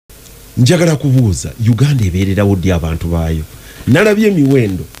njagala kubuuza Uganda ebeererawo ddi abantu baayo nalabye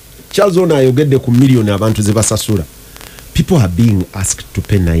emiwendo Charles ono ayogedde ku millioni abantu ze basasula people are being asked to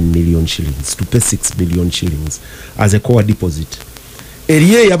pay 9 million shillings to pay 6 million shillings as a core deposit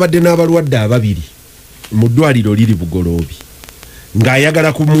eriye yabadde n'abalwadde ababiri mu ddwaliro liri Bugoloobi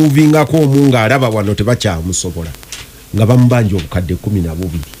ng'ayagala kumuuvingako omu ng'alaba wano tebakyamusobola nga bamubanja obukadde 12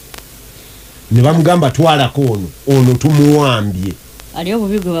 ne bamugamba twalako ono tumuwambye ali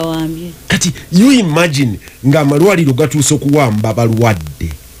obubigwe bawambye kati you imagine ng'amalwaliro gatuuse okuwamba abalwadde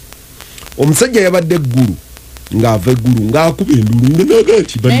omusajja yabadde eggulu ng'ava eggulu ng'akuba endulu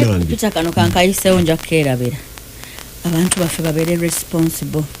ng'agati bannange pita kano kankayiseewo nja kukeerabira abantu baffe babeere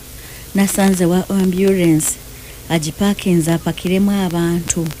responsible nasanze wa ambulance agipakinze apakiremu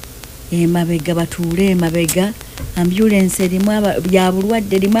abantu emabega batuule emabega ambulance erimu ya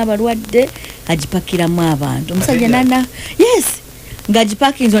bulwadde erimu abalwadde agipakiramu abantu omusajja nana yes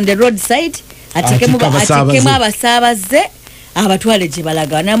ngagipakinze on the road side atikemu abasaabaze abatwale gye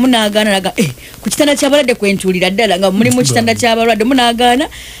balaga namunagaana laga ku kitanda ky'abalwadde kwentuulira ddala nga muri mu kitanda ky'abalwadde munagaana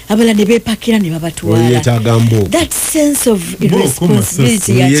abalwadde beepakira ne babatwala that sense of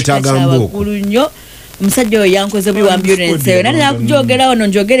irresponsibility yakikakulu nnyo omusajja oyo yankoze buli ambulance eyo nati nakujogera ono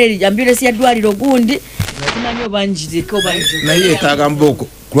njogere ambulance ya ddwaliro gundi tumanyi obanjiriko naye yeetaaga mbooko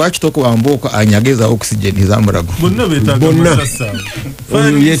lwaki tokuba mbooko anyageza oxygen zamulago bonna beetaaga masasi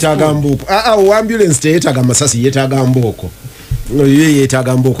yeetaaga mbooko ambulance teyeetaaga masasi yeetaaga mbooko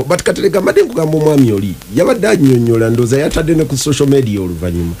yeetaaga mbooko but katerega mbadde nkugamba omwami oli yabadde annyonnyola ndooza yatadde ne ku social media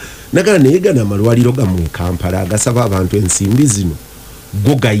oluvannyuma nagala neyegana amalwaliro gammwe Kampala agasaba abantu ensimbi zino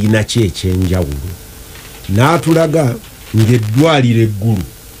go gayina ki ekyenjawulo n'atulaga ng'eddwaliro eggulu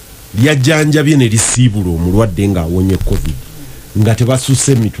lyajjanjabye ne lisiibula omulwadde ng'awonye covid nga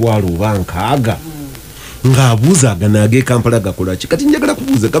tebasusse emitwalo oba 6 ng'abuuza aganaage Kampala gakola ki kati njagala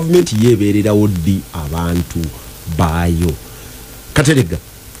kubuuza gavumenti yeebeererawo ddi abantu baayo katerega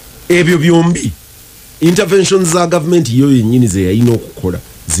ebyo byombi interventions za gavumenti yo yennyini ze yalina okukola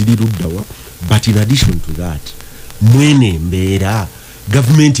ziri luddawa but in addition to that mwene embeera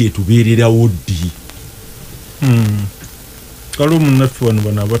gavumenti etubeererawo ddi kale omunnaffe wano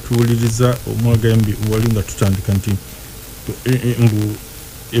bano abatuwuliriza omwagambye wali nga tutandika nti mbu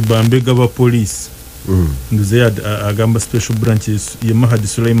ebambega ba poliisi nduze agamba special branches ye Mahadi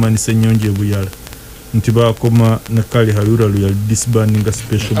Sulaiman Senyonje Buyala nti bakoma nakali Harura Royal disbanding a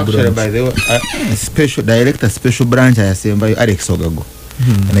special branch by the way, special director special branch ayasembayo Alex Ogago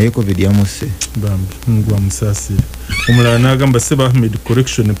naye covid yamuse bambi ngwa musasi omulala n'agamba Seba Ahmed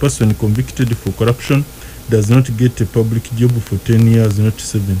correction a person convicted for corruption does not get a public job for 10 years not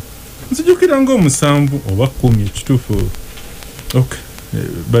 7 nzijukira ngo musanvu oba 10 ekituufu okay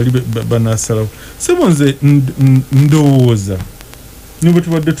bali banasalawo sebonze ndowooza niba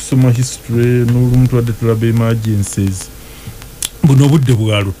tubadde tusoma history n'olumu tubadde tulaba emergencies buno obudde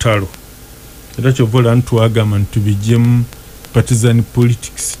bwa lutalo era kyovola ntwagamba nti tubijjemu partisan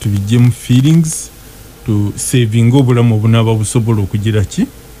politics tubijjemu feelings to saving obulamu obunaaba busobola okugira ki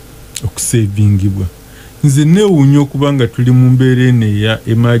okusavingibwa nze neewuunya okubanga tuli mu mbeera eno eya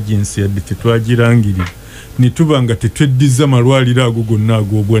emergency yadde tetwagirangirira ne tuba nga tetweddiza malwaliro ago gonna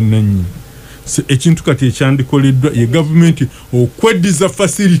ag'obwannannyini ekintu kati ekyandikoleddwa ye gavumenti okweddiza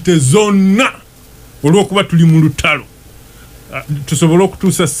facility zonna olw'okuba tuli mu lutalo tusobola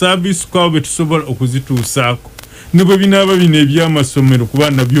okutuusa service kwabo be tusobola okuzituusaako ne bwe binaaba bino eby'amasomero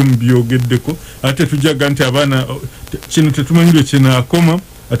kuba nabyo mubyogeddeko ate tujaga nti abaana kino tetumanyirwe kinaakoma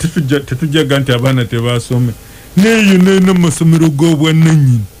ate tetujaga nti abaana tebasome neeyo n'amasomero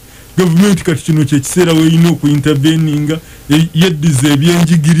g'obwannannyini gavumenti kati kino kyekiseera weeyina okuinterveninga yeddiza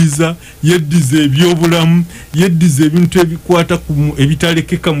ebyenjigiriza yeddiza ebyobulamu yeddiza ebintu ebikwata ku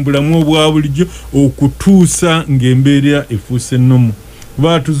ebitalekeka mu bulamu obwa bulijjo okutuusa ng'embeera efuuse ennomo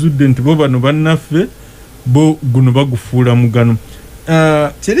kuba tuzudde nti bo bano bannaffe bo guno bagufuula mugano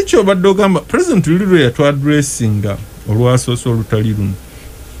kiri kyobadde ogamba president lwe yatwadressinga olwasoose olutali luno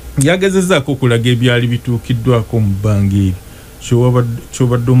yagezezaako okulaga ebyali bituukiddwako mu bbanga eri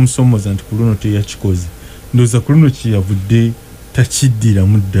kyobadde omusomoza nti ku luno teyakikoze ndowooza ku luno kyeyavudde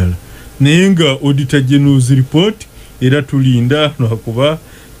takiddiramu ddala naye nga auditor general's report era tulinda lwakuba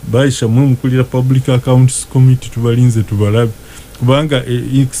Aisha mwe mukulira public accounts committee tubalinze tubalabe kubanga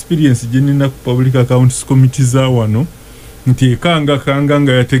experience jenina ku public accounts committee za wano nti kanga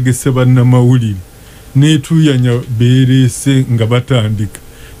nga yategese bannamawulire netuyanya baleese nga batandika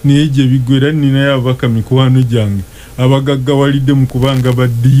naye gye bigwera ninayo abaka mikwano gyange abagaggawalidde mu kubanga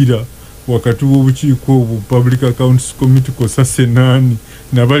baddiira wakati w'obukiiko obu public accounts committee kosa senaani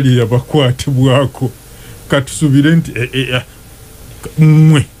nabali yabakwatibwako katusubire nti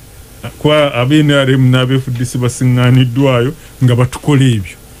mwe kwa abenaremu n'abefuddisi basiŋŋaaniddwayo nga batukola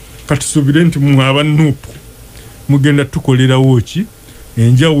ebyo katusuubire nti mwaba nuupu mugenda tukolerawo ki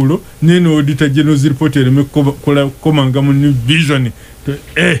enjawulo neno auditor general's report ereme komanga mu new vision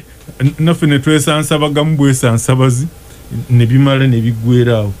naffe ne twesansabagamu bwesansabazi ne bimala ne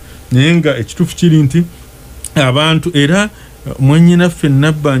biggweeraawo naye nga ekituufu kiri nti abantu era mwennyinaffe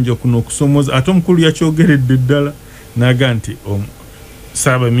nabbanja kuno okusomoza ate omukulu yakyogeredde ddala naga nti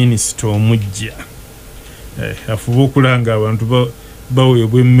Ssaabaminisita omujja afuba okulanga abantu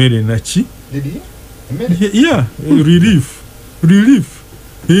baweebwa emmere naki relief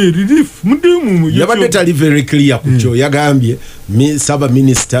mudimu yabadde tali very clear ku kyo yagambye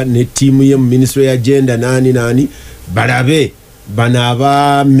Ssaabaminisita ne ttiimu ye mu ministry ya gender nani balabe bano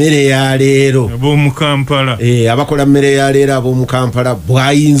ab'emmere ya leero ab'omu Kampala abakola mmere ya leero ab'omu Kampala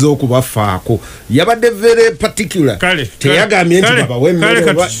bw'ayinza okubafaako yabadde very particular teyagambye nti babawe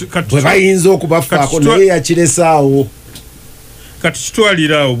emmere bwe bayinza okubafaako naye yakiresaawo kati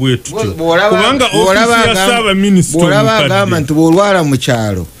kitwaliraawo bwe tutyo kubanga ofisi ya Ssaabaminisita bw'olaba agamba nti bw'olwala mu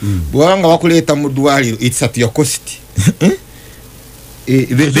kyalo bw'olaba nga bakuleeta mu ddwaliro it's at your cost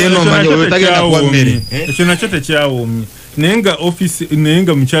ekyo nakyo tekyawoomye naye nga ofisi naye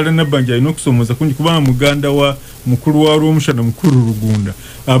nga mukyala Nabbanja alina okusomoza kungi kubanga muganda wa mukulu wa Ryomushana mukulu Rugunda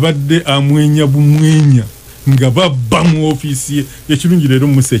abadde amwenya bumwenya nga babba mu ofisi ye ekirungi leero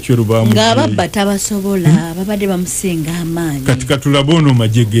musa ekyero bamu nga babba tabasobola babadde bamusinga amaanyi kati katulaba ono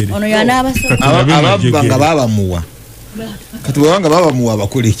majegere ono yana abasobola ababba nga babamuwa kati bwanga babamuwa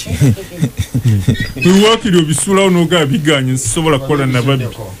bakole ki biwakiri obisulawo n'ogaa biganye sisobola kukola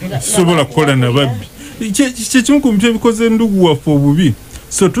na babbi kyekimu ku bintu ebikoze endugu waffe obubi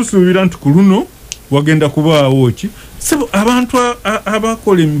so tusuubira nti ku luno wagenda kubaawo ki sebo abantu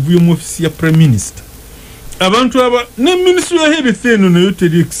abakola emivuyo mu ofisi ya prime minister abantu ne ministry ya health eno nayo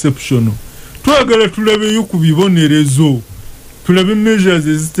teri exceptional twagala tulabeyo ku bibonerezo tulabe measures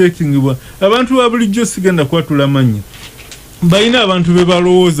ezitakingibwa abantu ba bulijjo sigenda kwatulamanya bayina abantu be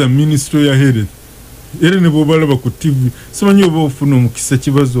balowooza ministry ya health era ne bw'obalaba ku TV simanyi oba ofuna omukisa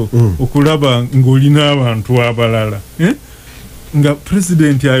kibazo okulaba ng'olina abantu abalala nga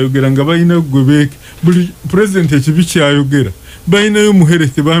president ayogera nga bayina gwebeeke buli president ekibi kyayogera bayinayo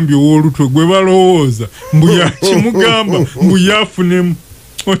muhereke bambi ow'olutwe gwe balowooza mbu yakimugamba mbu yafunemu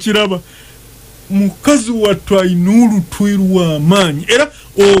okiraba mukazi wattu ayina olutwe lw'amaanyi era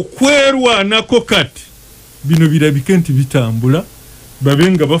okwerwanako kati bino birabike nti bitambula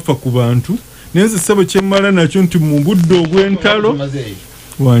babe nga bafa ku bantu naye nze ssebo kyemmala nakyo nti mu budde obw'entalo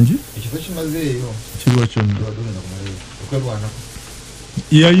wangi kirwa kyonna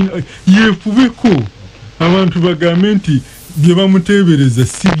yeefubeko abantu bagambe nti bye bamuteebereza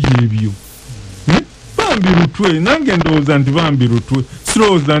si byebyo bambi lutwe nange ndowooza nti bambi lutwe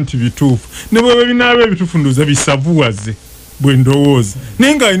sirowooza nti bituufu ne bweba binaaba ebituufu ndowooza bisavuwaze bwe ndowooza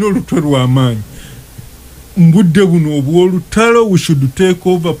naye ng'alina olutwe lw'amaanyi mbudde buno obw'olutalo we should take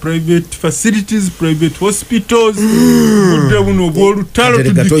over private facilities private hospitals mbudde buno obw'olutalo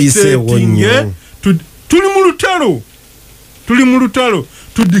tuli mu lutalo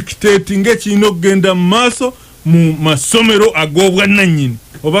tudictating ekirina okugenda mu maaso mu masomero ag'obwannannyini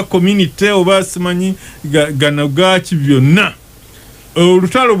oba community oba simanyi gano gaaki byonna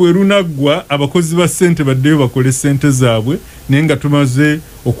olutalo bwe lunaggwa abakozi ba ssente baddeyo bakole ssente zaabwe naye nga tumaze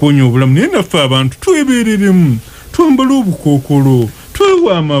okwonya obulamu naye naffe abantu twebeereremu twambale obukookolo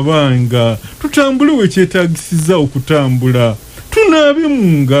twewa amabanga tutambule wekyetagisiza okutambula tunaabe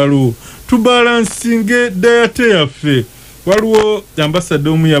mu ngalo tubalansinge dayate yaffe waliwo ambasada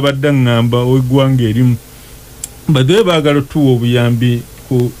omu yabadde aŋŋamba ow'eggwanga erimu baddeyo baagala tuwa obuyambi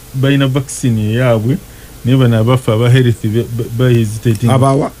ku balina vaccine eyaabwe naye bano abafa aba health bahesitating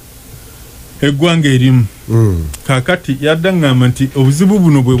abawa eggwanga erimu kakati yadda ngamba nti obuzibu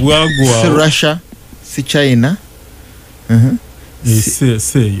buno bwe bwagwa si Russia si China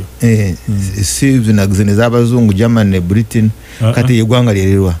seyo si zinagizene z'abazungu Germany ne Britain kati eggwanga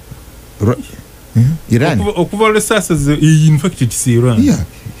lyererwa Iran okuva lesasa in fact it's Iran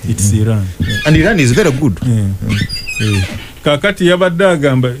it's Iran and Iran is very good kakati yabadde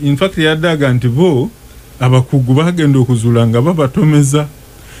agamba in fact yaddaga nti bo abakugu bagenda okuzuula nga babatomeza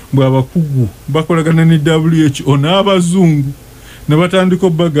bwe abakugu bakolagana ne WHO n'abazungu ne batandika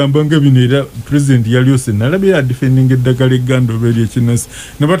obbagamba nga bino era president yalyose nalabye yadifendinga eddagala egganda oba eryekinasi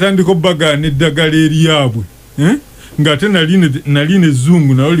ne batandika obbagana n'eddagala eryabwe ng'ate nali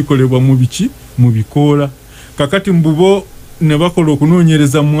nezzungu nayo likolebwa mu biki mu bikoola kakati mbubo ne bakola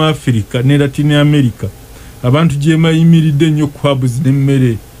okunoonyereza mu Africa ne Latin America abantu gye bayimiridde ennyo ku hubs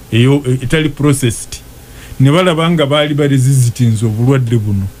n'emmere eyo etali processed ne balaba nga baali resistant obulwadde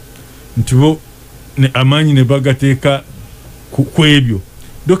buno nti bo amaanyi ne bagateeka ku ebyo.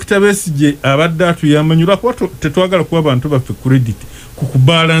 Dr. Besigye abadde atuyamba nnyo lwakuba tetwagala kuwa abantu baffe credit ku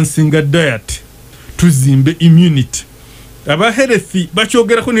kubalansinga diet tuzimbe immunity. Aba health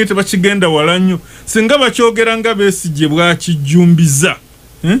bakyogerako naye tebakigenda wala nnyo singa bakyogera nga Besigye bwakijjumbiza.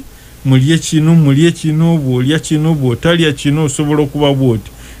 Mulye kino bw'olya kino bw'otalya kino osobola okuba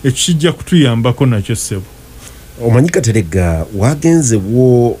bw'oti ekijja kutuyambako nakyo ssebo. Omanyi Katerega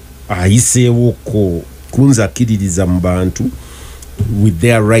wagenzewo ayiseewoko kunzakiririza mu bantu with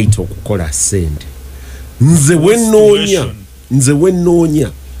their right okukola sente. Nze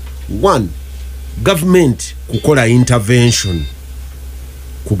wenoonya one government kukola intervention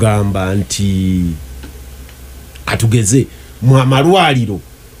kugamba nti atugeze mu amalwaliro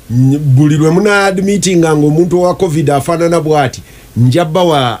buli lwe muna admittinga ng'omuntu wa covid afaanana bw'ati njabba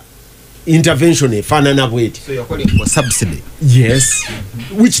wa intervention efaanana bw'eti. So you're calling for subsidy? Yes,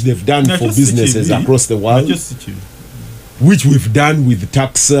 which they've done for businesses across the world, which we've done with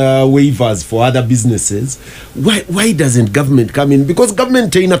tax waivers for other businesses. Why doesn't government come in? Because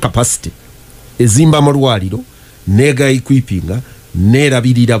government taina capacity ezimba amalwaliro nega equippinga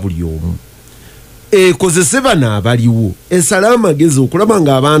nerabirira buli omu ekozese bana abaliwo esala amagezi okulaba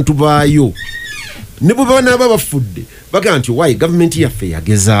nga abantu baayo ne bwe banaaba bafudde baga nti why government yaffe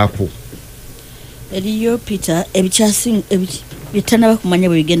yagezaako. Eriyo Peter ebitanaba kumanya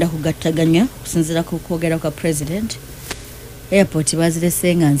bwe bigenda kugattaganya kusinziira ku kwogera kwa president. Airport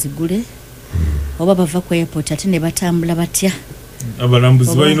bazirese nga nzigule oba bava ku airport ate ne batambula batya.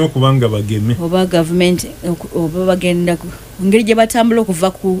 Abalambuzi balina okuba nga bageme oba government oba bagenda ngeri gye batambula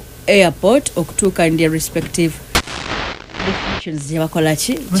okuva ku airport okutuuka in their respective destinations gye bakola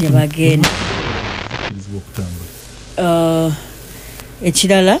ki gye bagenda.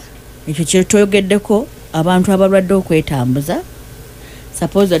 Ekirala ekyo kye twogeddeko abantu abalwadde okwetambuza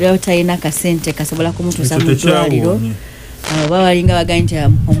suppose aliwo talina kasente kasobola kumutuusa mu ddwaliro oba balinga bagamba nti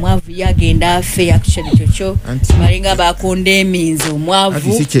omwavu yagenda afe actually kyokyo balinga bakonda eminzi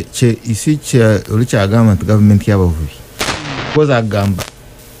omwavu isi olikyagamba nti gavumenti y'abavubi because agamba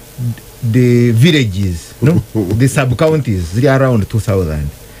the villages the sub counties ziri around 2000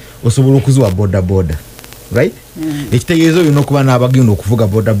 osobola okuziwa boda right ekitegeeza olina okuba n'abagenda okuvuga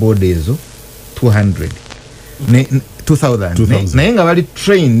boda ezo 200 2000 naye nga bali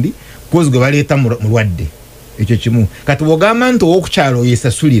trained because gwe baleeta mulwadde ekyo kimu kati bw'ogamba nti ow'okukyalo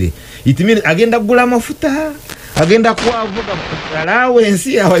yesasulire itimini agenda kugula amafuta agenda kuwavuga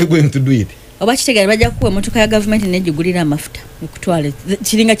allowance how are you going to do it? Oba kitegera bajja kuwa emotoka ya government negigulira amafuta ekutwale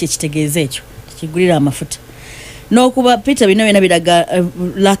kiringa kye kitegeeza ekyo kigulira amafuta n'okuba Peter bino byonna biraga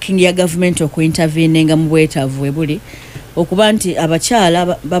lacking ya government okuintervene nga mu bwetaavu ebuli okuba nti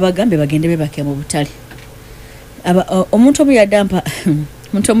abakyala babagambe bagende bebake mu butale. Omuntu omu yadampa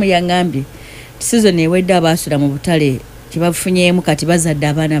omuntu omu yangambye season ewedde abaasula mu butale kibafunyeemu kati bazadde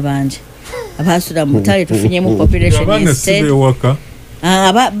abaana bangi abaasula mu butale tufunyeemu population instead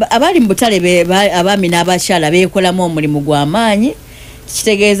abali mu butale abaami n'abakyala beekolamu omulimu gw'amaanyi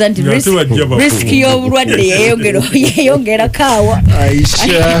kitegeeza nti riski y'obulwadde yeyongera kaawa.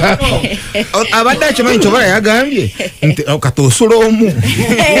 Aisha abadde akimanyi kyobola yagambye nti kati osula omu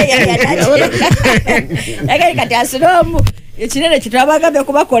yagambye kati asula omu ekinene kitwabagambye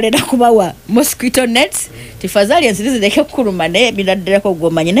kubakolera kubawa mosquito nets tifazali ensiri zireke kukuluma naye binaddeko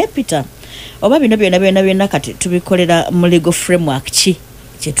gwomanyi naye Peter oba bino byonna kati tubikolera mu legal framework ki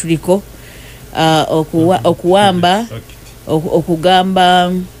kyetuliko okuwamba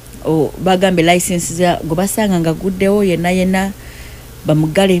okugamba bagambe licenses gwe basanga nga guddewo yenna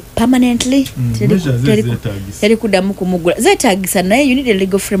bamugale permanently teri kuddamu kumugula zeetaagisa naye you need a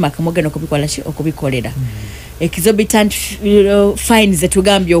legal framework mugenda okubikola ki okubikolera exorbitant fines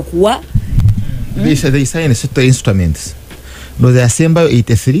zetugambye okuwa. They sign certain instruments no they are same by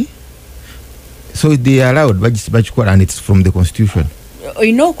 83 so they are allowed bagikola and it's from the constitution.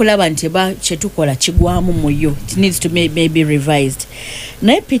 Oyina okulaba nti kyetukola kigwamu muyo it needs to maybe revised.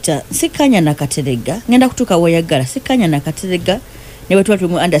 Naye Peter sikanya na Katerega ngenda kutuuka woyagala sikanya na Katerega ne bwe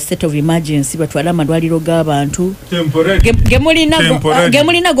tuba under state of emergency batwala amalwaliro g'abantu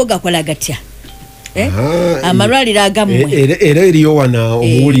gemulina go gakola gatya amalwaliro agammwe era eriyo wana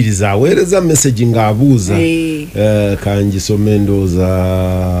omuwuliriza aweereza message ng'abuuza kangisome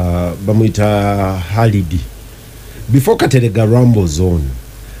ndooza bamuyita Halidi. Before Katerega rumbles on,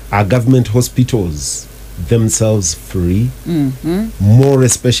 are government hospitals themselves free? More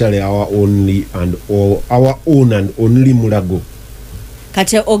especially our own and only Mulago.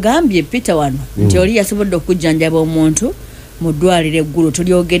 Kati ogambye Peter wano nti oli yasobodde okujjanjaba omuntu mu ddwaliro eggulu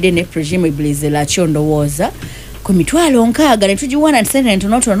tulyogedde ne presumably zelakyo ndowooza ku mitwalo nkaaga ne tugiwana nsente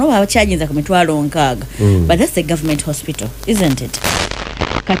ntonotono bakyajinza ku mitwalo nkaaga but that's the government hospital isn't it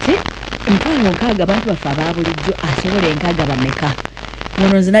kati mitwalo nkaaga abantu baffe ababulijjo asobola enkaaga bameka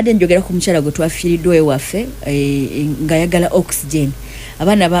ono nze nadde njogera ku mukyala gwe twafiiriddwa ewaffe ng'ayagala oxygen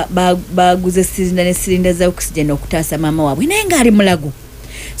abaana baguze sirinda ne sirinda za oxygen okutaasa maama waabwe naye ng'ali mulago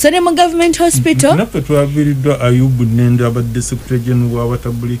so ne mu government hospital naffe twaviiriddwa ayubu nende abadde secretary general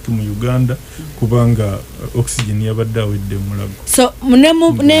w'abatabuliki mu uganda kubanga oxygen yabadde awedde mulago so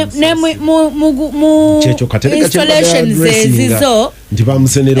kyekyo katerega installations ezizo nti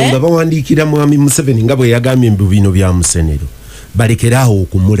bamusenero nga bawandiikira mwami Museveni nga bwe yagambye mu bino bya musenero balekerawo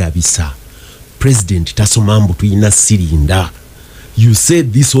okumulabisa president tasoma mbu tuyina sirinda. You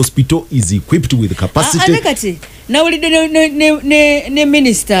said this hospital is equipped with capacity. Anakati nawulidde ne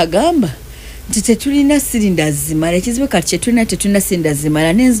minister agamba nti tetulina sirinda zimala ekizibu kati tetulina sirinda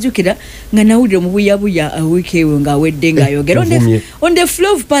zimala nenzijukira nga nawulidde mu buyabuya wiiki eyo ng'awedde ng'ayogera on the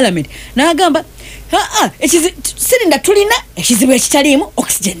floor of parliament n'agamba sirinda tulina ekizibu ekitaliimu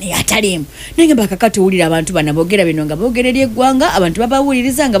oxygen yataliimu naye nga bakakati owulira abantu bana boogera bino nga boogerera eggwanga abantu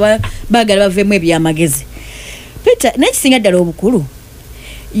babawuliriza nga baagala baveemu ebyamagezi Peter nekisinga ddala obukulu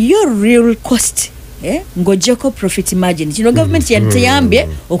your real cost ng'oggyeko profit margin kino government yanteyambye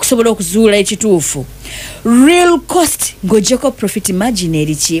okusobola okuzuula ekituufu real cost ng'oggyeko profit margin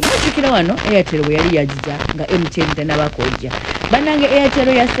eriki mujjukira wano Airtel bwe yali yagiza nga MTN tenabakojja bannange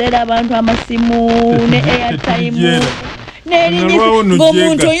Airtel yaseera abantu amasimu ne airtime n'erinyi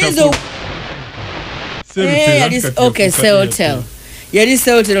ng'omuntu oyinza okay Celtel yali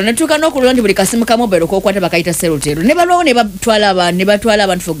Celtel natuuka n'okulula nti buli kasimu ka mobile k'okwata bakayita Celtel ne balwawo ne batwala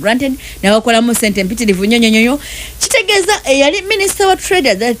abantu for granted ne bakolamu sente mpitirivu nyonyonyonyo kitegeeza eyali minister wa trade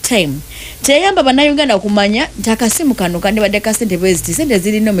at that time teyamba bannayuganda okumanya nti akasimu kano kandibadde ka sente bweziti sente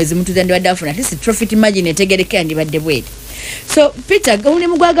zirina omwezi yandibadde afuna at least profit margin etegerekera yandibadde bweti so Peter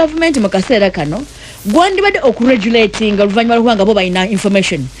omulimu gwa government mu kaseera kano gwandibadde okuregulating oluvannyuma lw'okubanga bo balina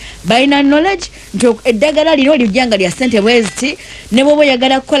information balina knowledge nti eddagala lino lijjanga lya ssente bweziti ne bwoba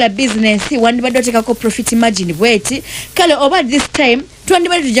oyagala kukola business wandibadde oteekako profit margin bweti kale oba this time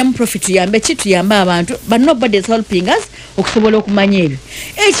twandibadde tujjamu profit tuyambe abantu but nobody is helping us okusobola okumanya ebyo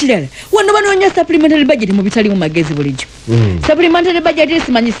ekirala wano banoonya supplementary budget mu bitali mu magezi bulijjo supplementary budget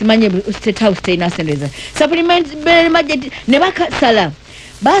simanyi state house teyina sente supplementary budget ne bakasala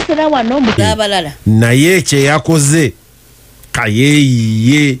basala wano mbugabalala naye kyeyakoze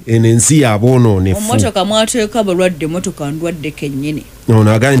kayeyiye ensi yaboononefu omotoka mwateeka balwadde motoka ndwadde kennyini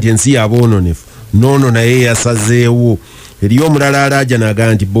ono agambye nti ensi yaboononefu noono naye yasazeewo eriyo omulala alaja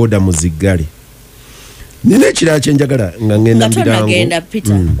n'agamba nti booda muziggale nina ekirala kyenjagala nga ngenda mubirango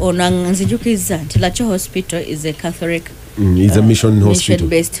Peter ono nzijukizza nti Lacho Hospital is a Catholic is a mission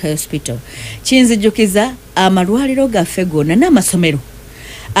based hospital kinzijukiza amalwaliro gaffe gonna n'amasomero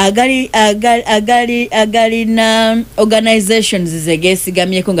agali na organizations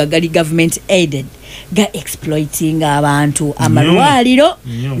zegeesigamyeko nga gali government aided ga exploiting abantu amalwaliro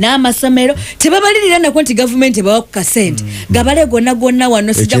n'amasomero tebabalirira nako nti government ebawa ku kasente gabale gonna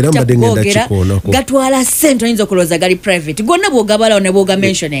wano sijja kutya kugogera gatwala sente oyinza okulowooza gali private gonna bwogabalawo ne bwoga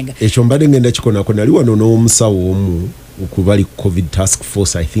mentioninga ekyo mbadde ngenda kikonako nali wano n'omusawo omu okubali covid task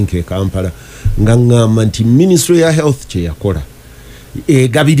force I think e Kampala nga ngamba nti ministry ya health kye yakola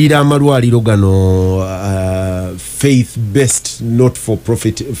egabirira amalwaliro gano faith based not for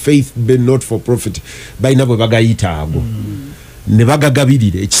profit balina bwe bagayita ago ne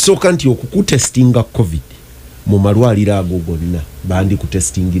bagagabirira ekisooka nti okukutestinga covid mu malwaliro ago gonna bandi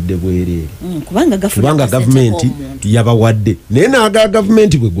kutestingidde bwereere kubanga gavumenti yabawadde naye n'aga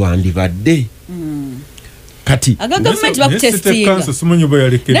gavumenti bwe gwandibadde kati aga government bakutestinga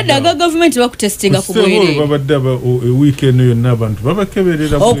nedda aga government bakutestinga ku bwere babadde weekend yonna abantu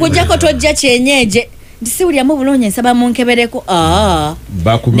babakeberera okujjako tojja kyenyeje ndisiwulyamu bulungi nsaba munkebereko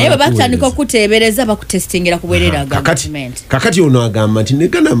naye batandika okuteebereza bakutestingira ku bwerere aga government kakati ono agamba nti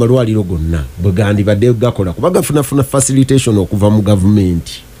negana amalwaliro gonna bwe gandibadde gakola kuba gafunafuna facilitation okuva mu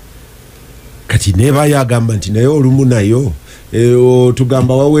gavumenti kati nebayo agamba nti naye olumu nayo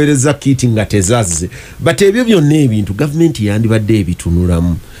tugamba waweereza kiti nga tezazze but ebyo byonna ebintu gavumenti yandibadde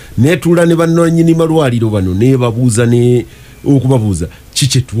ebitunulamu netuula ne bannanyini malwaliro bano nebabuuza okubabuuza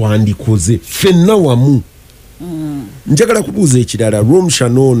kiki twandikoze ffenna wamu njagala kubuuza ekirala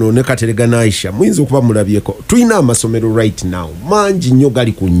Ryomushana ono ne katerega na Aisha muyinza okuba mulabyeko tulina amasomero right now mangi nnyo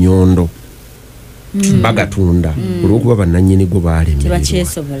gali ku nnyondo bagatunda olw'okuba bannanyini go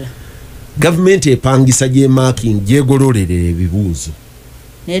baalemererwa gavumenti epangisa gyemaking gyegololera ebibuuzo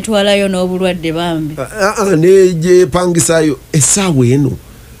netwalayo n'obulwadde bambi negyepangisayo essaawa eno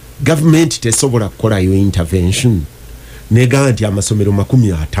government tesobola kukolayo intervention negamba nti amasomero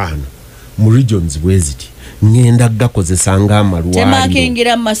 50 mu regions bweziti ngenda gakozesa nga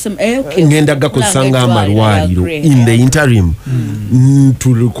amalwaliro in the interim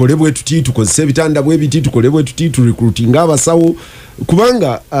tukole bwe tuti tukozesa ebitanda bwe biti tukole bwe tuti turecruiting abasawo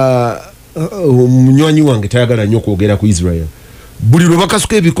kubanga munywanyi wange tayagala nnyo kwogera ku Israel buli lwe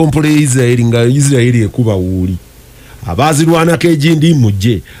bakasuka ebikompole Israel nga Israel ekuba wuuli abazirwanako egindi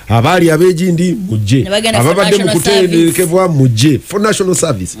mujje abaali ab'egindi mujje ababadde mu kutendekebwa mujje for national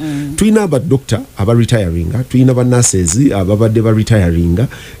service tulina abadokita abaretiringa tulina banurses ababadde baretiringa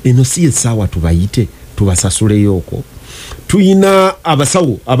eno si essaawa tubayite tubasasuleyooko tulina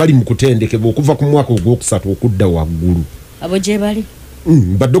abasawo abali mu kutendekebwa okuva ku mwaka ogwokusatu okudda waggulu abo gye bali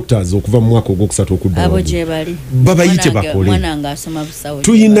badoctors okuva mu mwaka ogwokusatu okudda abo gye bali babayite bakole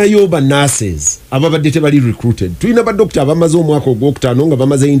tuyinayo banurses ababadde tebali recruited tuyina badoctor abamaze omwaka ogwokutaano nga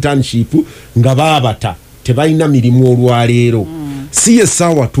bamaze internship nga baabata tebalina mirimu olwaleero si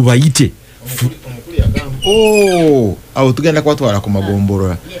essaawa tubayite awo tugenda kubatwala ku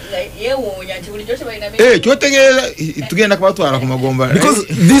magombolola kyotegeeza tugenda kubatwala ku magombolola because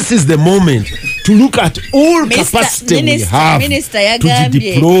this is the moment to look at all capacity we have to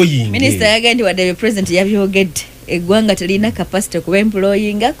deploying. Minister yagandi wadde president yabyogedde eggwanga telina capacity kuba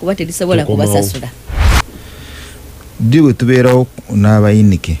employinga kuba terisobola kubasasula diwe tubeerawo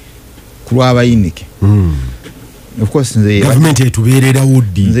n'abayinike kulw'abayinike of course government etubeererawo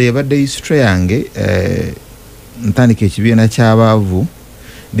ddi nze yabadde history yange ntandika ekibiina ky'abaavu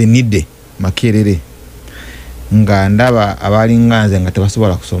the nide Makerere nga ndaba abalinga nze nga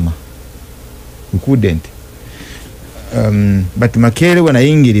tebasobola kusoma we couldn't but Makerere we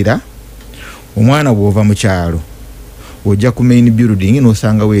nayingirira omwana bw'ova mu kyalo ojja ku main building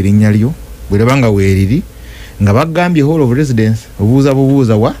n'osanga weerinnya lyo bwerabanga weeriri nga bagambye hall of residence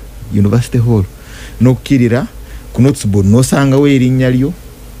obuuza wa university hall n'okkirira ku noteboard n'osanga weerinnya lyo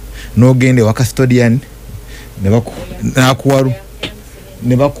n'ogende wa custodian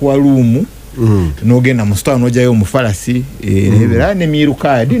ne bakuwa luumu n'ogenda mu store n'ojjayo omufalasi nebera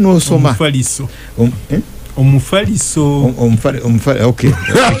n'emiiruka edi n'osoma omufaliso okay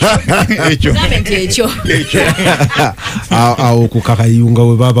ekyo awo kukakayunga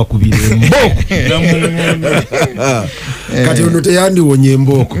we baba kubira emboko kati ono teyandiwonye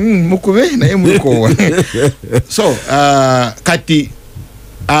emboko mukube naye mukowa so kati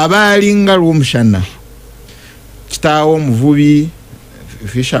abalinga Ryomushana kitaawo omuvubi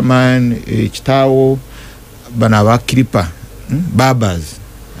fisherman kitaawo bana ARKRICH barbers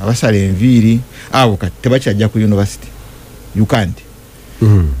abasala enviiri abo kati tebakyajja ku university you can't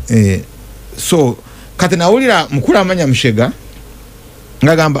so kati nawulira mukulu amanya Mushega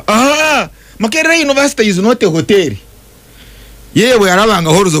ngagamba Makerere University is not a hotel yewe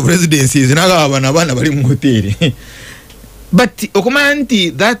yarabanga halls of residences nagaba bana bali mu hotel but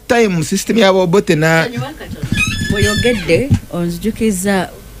okumanti that time system yabo bote na boyogedde onzijukiza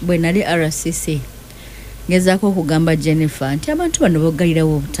bwe nali RCC ngezaako okugamba Jennifer nti abantu bano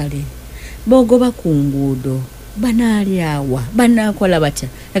bogalirawo obutale bogoba ku nguudo banaalyawa banaakola batya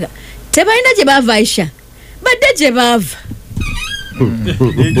tebalina gye baava Aisha badde gye baava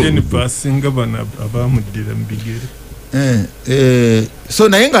Jennifer asinga bana abamuddira mu bigere so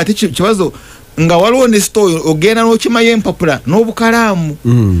naye nga ate kibazo nga waliwo ne store ogenda n'okimayo empapula n'obukalaamu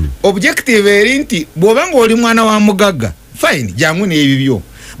objective eri nti bw'obanga oli mwana wa mugagga fine jangu n'ebibyo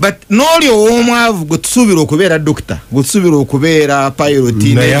but n'oli ow'omwavu gwe tusuubira okubeera doctor gwe tusuubira okubeera pilot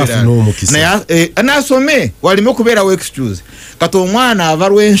n'asome walime okubeerawo excuse kati omwana ava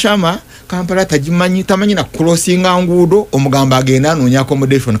Rw'enshama Kampala tamanyi na crossinga nguudo omugamba agenda anoonya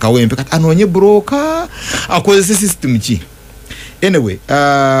accommodation kawempe kati anoonye broker akozese system ki anyway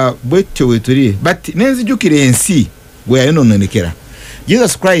bwetyo wetuli but nenzijukira ensi bwe yayononekera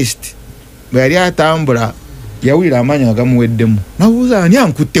Jesus Christ bwe yali atambula yawulira amaanyi agamuweddemu nabuuza ani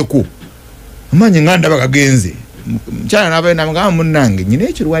ankutteko amaanyi nga ndaba gagenze mukyala n'abayo namugamba munnange nyina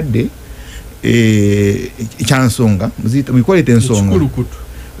ekirwadde ekyansonga we call it ensonga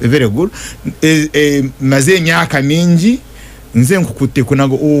very good maze emyaka mingi nze nkukutteko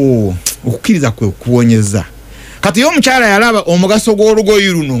nago okukkiriza kwe kuwonyeza kati yo omukyala yalaba omugaso gw'olugoyi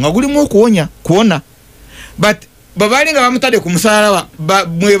luno nga gulimu okuwonya kuwona but babali nga bamutadde ku musalaba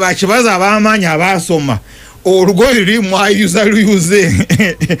mwe bakibaza ab'amaanyi abaasoma olugoyi luli mwayuze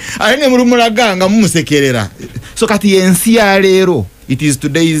ate ne mulumulaga nga mumusekerera so kati yensi ya leero it is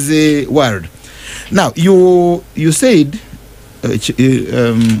today's world now you said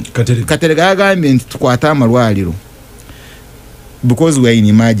katerega yagambye nti tukwate amalwaliro because we are in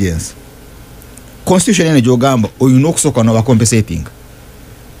emergency constitution ene gyogamba oyina okusooka n'oba compensating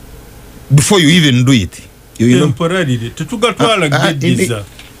before you even do it. You know. Temporarily. Tutugatwala gediza.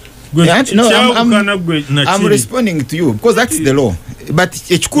 I'm responding to you because that's the law. But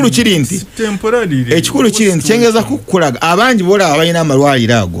ekikulu kiri nti temporarily. Ekikulu kiri nti kyengeza kukulaga abangi bola abalina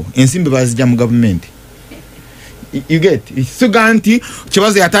amalwaliro ago ensimbi bazijja mu government. You get suga nti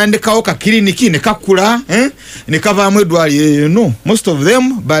kibazo yatandikawo ka clinic ne kakula ne kavaamu edwaliro no most of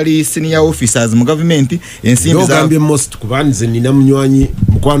them bali senior officers mu government ensimbi za gambye most kubanze nina munywanyi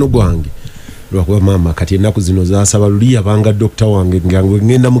mukwano gwange lwakuba mama kati ennaku zino zasaba luli abanga dokta wange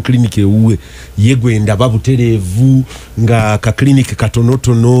ngenda mu clinic ewuwe yegwenda babutereevu nga ka clinic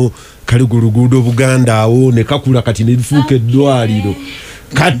katonotono kali ku luguudo Buganda awo ne kakula kati ne lifuuka eddwaliro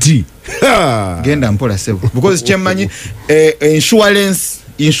kati genda mpola sebo because chemanyi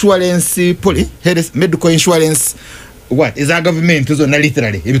insurance health medical insurance what is our government zo na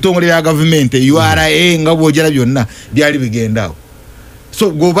literally ebitongole bya government URA nga bwojera byonna byali bigendawo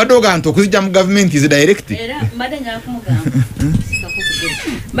so go badoga nto kuzijja mu government is direct era madanya kumugamba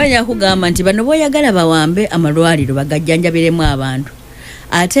banya kugamba nti bano boyagala bawambe amalwaliro bagajjanjabiremu abantu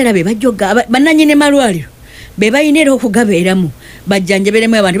ate era be bajjoga bananyine malwaliro be bayinera okugabeeramu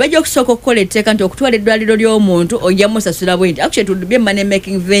bajjanjabiremu abantu bajja okusooka okukola etteeka nti okutwala eddwaliro ly'omuntu ojja musasula bwenti actually to be money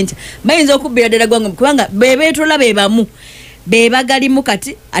making venture bayinza okubbira ddala gwange kubanga be beetola be bamu be bagalimu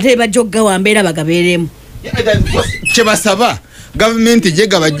kati ate bajja okugawambeera bagabeeremu kyebasaba government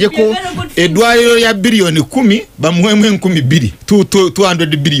jega bajjeko eddwaliro lya billion 10 bamuwemu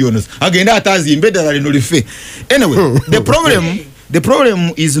 200 billions agenda atazimbe eddala lino life anyway the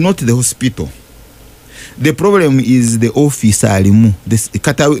problem is not the hospital. The problem is the office alimu.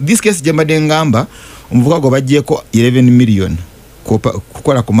 This case jambade ngamba omuvuka go bajjeko 11 million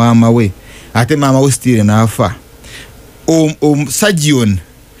kukola ku mama we ate mama we still nafa surgeon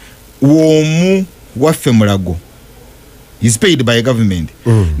womu waffe mulago is paid by government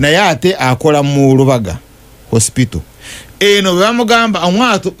na yate akola mu Lubaga hospital eno bamugamba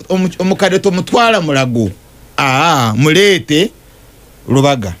omwato omukade to mutwala mulago mulete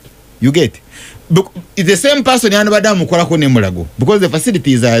Lubaga. You get it's the same person yana badamu kola ko ne mulago because the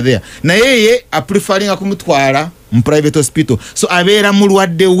facilities are there na yeye a preferring akumutwala mu private hospital so abera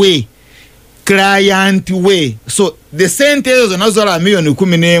mulwadde we client we so the centers onazola million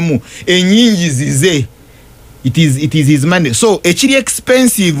 10 enyingi zize it is his money so ekiri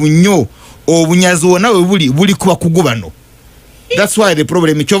expensive nnyo obunyazi wona we buli kuba kugubano. That's why the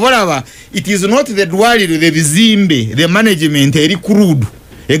problem chovolaba it is not the dwaliro the bizimbe the management eri crude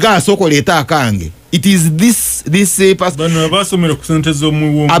ega soko leta akange it is this bano basomera ku sente zo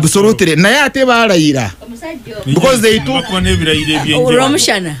mu absolutely na yate balayira because they took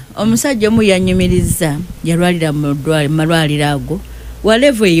Ryomushana omusajja mu yanyumiriza yalwalira mu malwaliro ago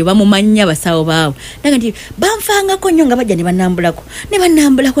walevo eyo bamumanya basawo bawo naga nti bamfanga ko nnyo nga bajja ne banambulako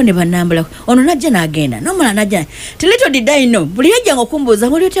ono najja n'agenda nomala najja tilito didaino buli yajja ngokumbuza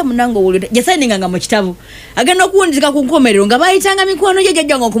ngoli otya munango wulira jasayininga nga mu kitabu agenda okuwunzika ku nkomerero nga bayitanga mikwano gye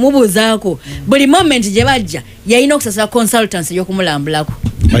jajja ngokumubuuzaako buli moment gye bajja yayina okusasula consultancy y'okumulambulako.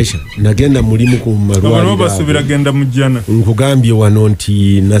 Aisha nagenda mulimu ku malwaliro basubira genda mujjana nkugambye wano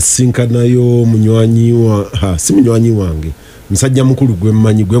nti nasinkanayo munywanyi wa si munywanyi wange musajja mukulu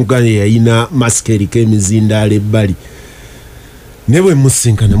gwemmanyi gwemugane yayina maskeri k'emizindaalo ebbali nebwe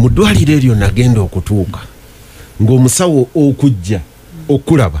musinkana mu ddwaliro eryo nagenda okutuuka ng'omusawo okujja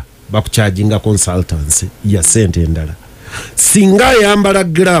okulaba bakucharginga consultancy ya sente endala singa ayambala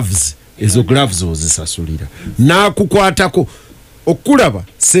gloves ezo gloves ozisasulira n'akukwatako okulaba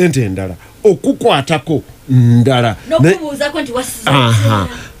sente endala okukwatako ndala n'okubuuzako nti wasiza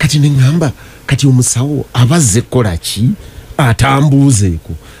kati neŋŋamba kati omusawo abazze kola ki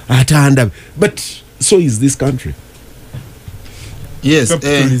atambuzeeko atandabe but so is this country. Yes,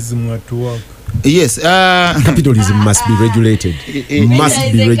 capitalism at work. Yes, capitalism must be regulated.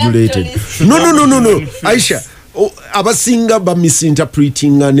 No. Aisha, abasinga ba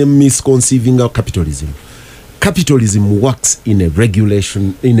misinterpreting and misconceiving of capitalism. Capitalism works in a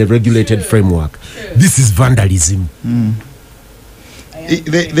regulated framework. This is vandalism.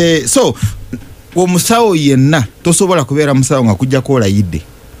 So omusawo yenna tosobola kubeera musawo nga kujja kola yidde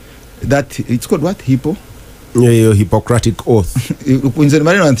that it's called what Hippocratic oath. Nze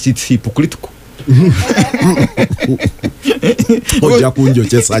marino it's hypocritical. Oja kunjo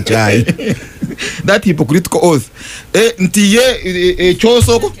chesa chai. That hypocritical oath nti ye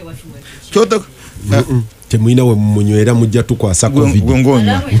kyosoko kyoto temuina we munywera mujja tukwasa covid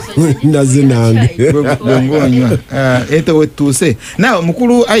gwengonywa naze nange gwengonywa eto wetuse now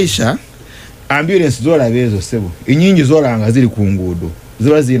mukulu Aisha ambulance zola bezo sebo enyingi zola nga ziri ku ngudo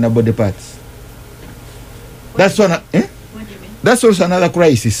ziba zina body parts. That's one That's also another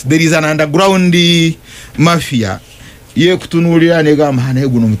crisis. There is an underground mafia. Ye kutunulira negamba hana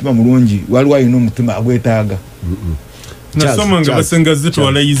guno mutima mulungi waliwo ino mutima agwetaaga. Nasoma nga basenga zetu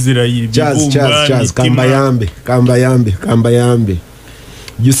wala Israeli. Charles kambayambe.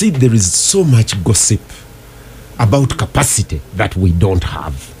 You see, there is so much gossip about capacity that we don't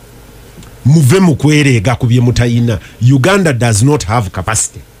have. Muve mukwerega kubye mutayina. Uganda does not have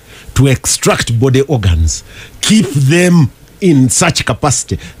capacity to extract body organs, keep them in such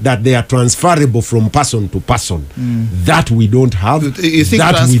capacity that they are transferable from person to person. That we don't have. You think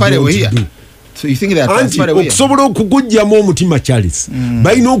that transferable we don't here? do. So you think they are transferable here? Okusobola okugujjamu omutima Charles.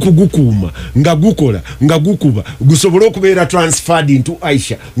 Balina okugukuuma nga gukola nga gukuba gusobola okubeera transferred into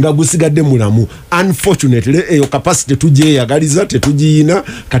Aisha nga gusigadde mulamu. Unfortunately eyo capacity tujeyagaliza tetugiyina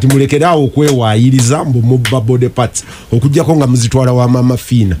kati mulekeraawo okwewaayiriza mbu mubba body parts okujjako nga muzitwala wa mama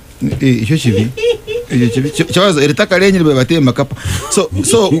Fina. Ekyo kibi. Chawazo eritaka lenye bwe bateye makapa.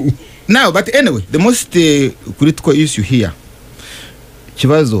 So now but anyway the most critical issue here.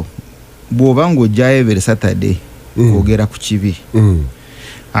 Chibazo bwobango jaye Saturday kwogera ku kibi.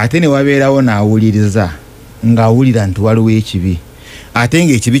 Ate ne wabeerawo naawuliriza ng'awulira nti waliwo ekibi. Ate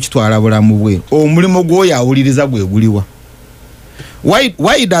ng'ekibi kitwala bulamu bwe. Omulimo gw'oyo awuliriza gwe guliwa.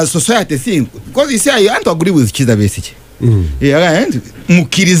 Why does society think? Because you say I want to agree with Kizza Besigye.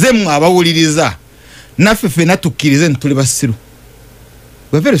 Mukirize mu abawuliriza. Naffe ffenna tukkirize ntuli basiru.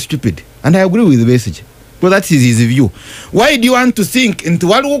 We're very stupid. And I agree with the message. But that is his view. Why do you want to think into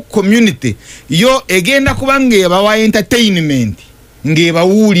waliwo community yo egenda kuba ng'ebawa entertainment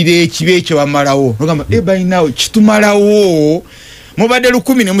ng'ebawulira ekibi ekyo bamalawo ogamba by now kitumalawo mubadde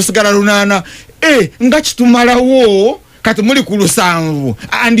 10 ne musigala 8 nga kitumalawo kati muli ku 7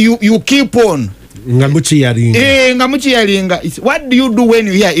 and you keep on nga mukiyalinga. What do you do when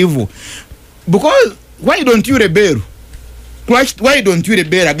you hear evil? Because why don't you rebel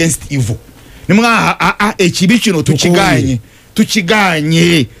against evil? Ekibi kino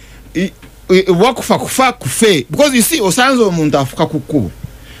tukiganye wakufa kufe. Because you see osanze omuntu afuka ku kkubo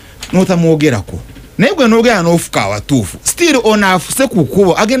n'otamwogerako naye gwe n'ogera n'ofuka awatuufu still onaafuse ku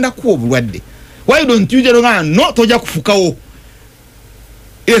kkubo agenda kuwa obulwadde. Why don't you just no tojja kufukawo?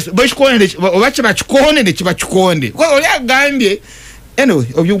 Yes, oba kiba kikonde kiba kikonde oli agambye. Anyway,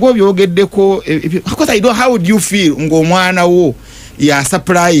 obyo byogeddeko because I don't, how would you feel ng'omwana wo ya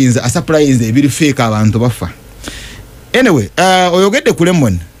surprise ebiri fake abantu bafa. Anyway, oyogedde ku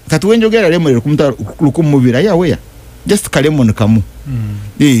lemon kati wenjogera lemon lukumubira yawe just ka lemon kamu.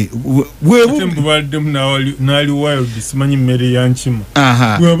 Nali wild simanyi mmere yankima.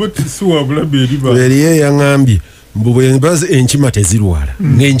 Si wabula beriba. Beriye yangambye mbubwe mbaze enkima tezirwala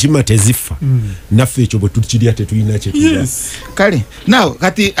n'enkima tezifa naffe ekyo bwe tukirya tetuyina kye tuba. Yes. Kale now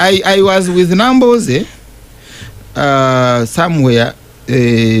kati I was with Namboze somewhere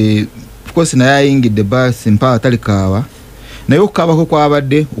of course nayayingidde bus mpaa talikawa naye okukabako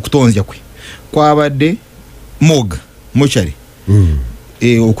kwabadde okutonzya kwabadde mochari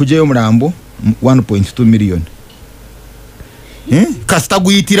okujeyo mulambo 1.2 million kasita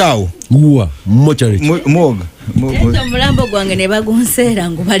guyitirawo uwa mochari moga mulambo gwange ne bagunseera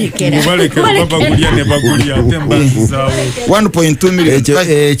ngubalekera bagulya ne bagulya tembazi zawo 1.2 million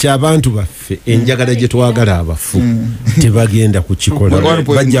ekyo abantu baffe enjagala gye twagala abafu tebagenda kukikola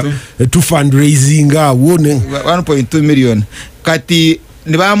bajja tu fundraising awo 1.2 million kati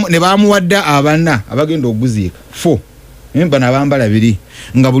ne bamuwadda abana abagenda okuziika 4 bana bambala 2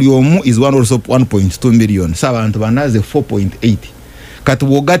 nga buli omu is one also 1.2 million so abantu banaze 4.8 kati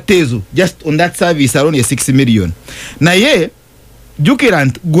wogatezo just on that service alone 6 million naye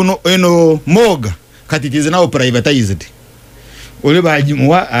jukirant guno eno moga kati it is now privatized ole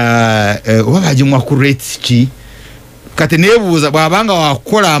bajimwa wabajimwa ku rate ki kati nebuuza bwabanga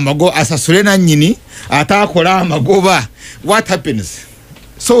wakola amago asasule na nyini atakola amagoba what happens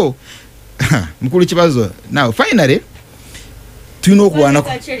so mukulu kibazo now finally tuno kuwana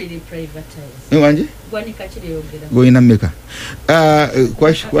wanje goina meka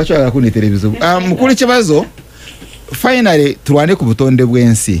kwacha ku televiziyo mukulu kibazo finally tuwane ku butonde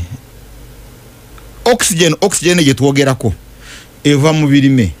bwensi oxygen je tuogerako eva mu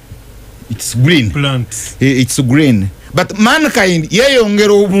birime it's green plant it's green but mankind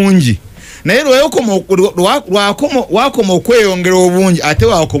yeyongera obungi naye wakomo okweyongera obungi ate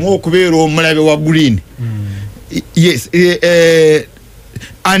wakomo okubeera omulabe wa green. Yes,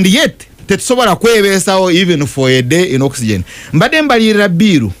 and yet tetusobola kwebeesawo even for a day in oxygen. Mbadde mbalirira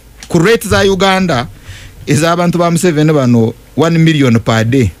biru ku rate za Uganda ez'abantu ba Museveni bano 1 million per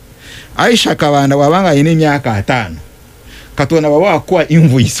day. Aisha kabanda wabanga ayina emyaka 5 katona baba akwa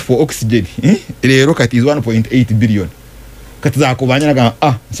invoice for oxygen leero kati is 1.8 billion kati zakubanya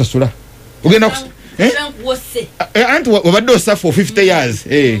nagamba nsasula ogenda anti wabadde osa for 50 years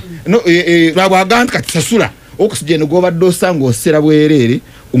lwabwaganti kati sasula oxygen gwobadde osa ng'osera bwereere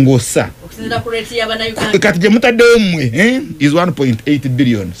ng'ossa kati gye mutaddewo mmwe is 1.8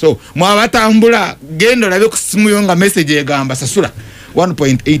 billion so mwabatambula genda olabe ku simu yo nga message egamba sasula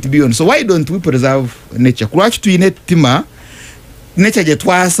 1.8 billion so why don't we preserve nature kulwaki tuyina ettima nature gye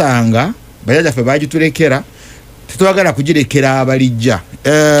twasanga bajajjaffe bagitulekera tetwagala kugirekera abalijja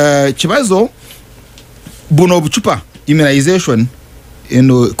kibazo buno obucupa immunization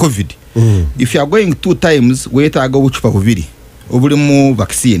in covid if you are going 2 times wetaaga obucupa bubiri obuli mu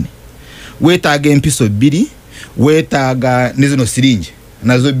vaccine wetaaga empiso 2 wetaaga nezino syringe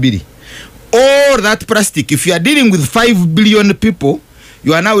nazo 2 all that plastic if you are dealing with 5 billion people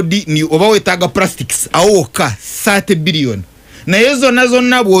you are now oba wetaaga plastics awoka 30 billion na yezo nazo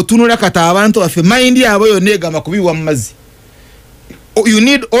nabo otunula kata abantu bafe mind yabo yonegama kubiwa mu mazi you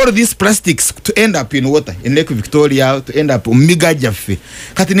need all these plastics to end up in water in Lake Victoria to end up migajaffe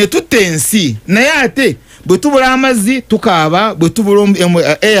kati ne tutensi naye ate bwe tubula amazi tukaba bwe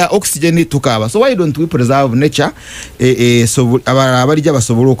tubula air oxygen tukaba so why don't we preserve nature so abalija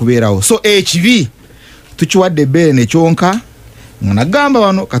basobola okubeerawo so HV tukiwadde bene kyonka nagamba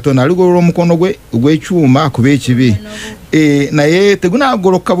wano Katonda aligolola omukono gwe ogw'ekyuma kuba ekibi naye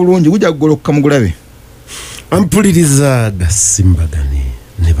tegunagoloka bulungi gujja kugoloka mugulabe ampuliriza gasimbagane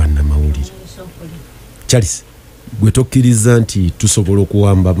ne bannamawulire Charles gwe tokkiriza nti tusobola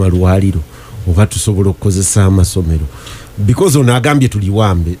okuwamba amalwaliro oba tusobola okukozesa amasomero because ono agambye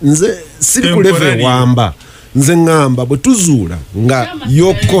tuliwambe nze siri ku level wamba nze ngamba bwe tuzuula nga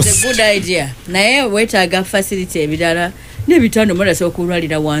yokosi good idea naye wetaaga facility ebirala n'ebitando mulasa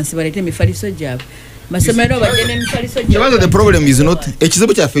okulwalira wansi balete emifaliso gyabwe masomero badde n'emifaliso gyabwe the problem is not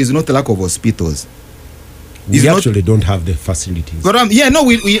ekizibu kyaffe is not lack of hospitals. We actually don't have the facilities. Yeah, no,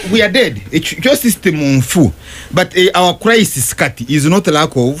 we are dead. Your system full, but our crisis cut is not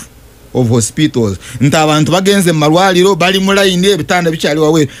lack of hospitals. Ntabantu bagenze malwaliro bali mulayini ebitanda bikyali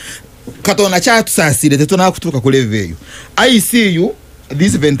wawe. Katonda kyatusasire tetona kutuka ku level eyo. ICU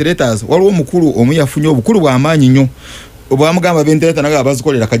these ventilators waliwo mukulu omuyafunye obukulu bw'amaanyi nnyo. Obwamugamba ventilator naga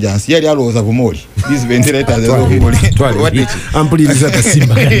abazikolera kajansi yali alooza bumoli these ventilators twali ampuliriza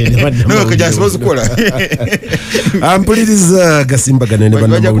gasimbagane ne bannamawulire no kajansi bazikola ampuliriza gasimbagane ne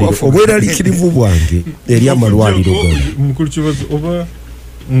bannamawulire obweralikirivu bwange eri amalwaliro gano mukulu kibazo oba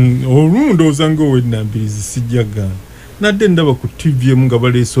olundooza ng'owennambirizi sijjaga nadde ndaba ku TV nga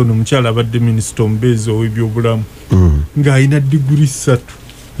baleese ono omukyala abadde minisita omubeezi ow'ebyobulamu ng'alina diguri 3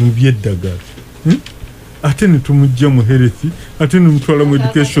 mu by'eddagala ate netumujja mu health ate nemutwala mu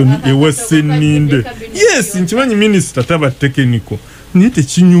education ewa Senninde yes nkimanyi minister taba technical naye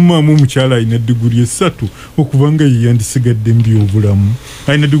tekinyumamu omukyala alina diguri 3 okubanga yeyandisigadde mbyobulamu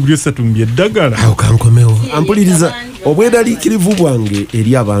alina diguri 3 mu byeddagala awo kankomewo ampuliriza obwedaliikirivu bwange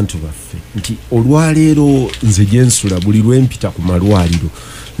eri abantu baffe nti olwaleero nze gyensula buli lwempita ku malwaliro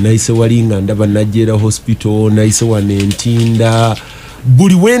nayise walinga ndaba Najjera hospital nayise wane Ntinda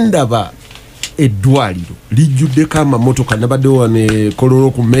buli wendaba eddwaliro lijjuddeko amamotoka nabaddewo wane Kololo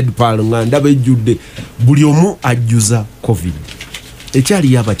ku Medpal nga ndaba ejjudde buli omu ajjuza covid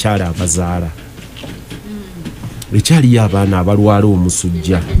ekyaliyo abakyala abazaala ekyaliyo abaana abalwala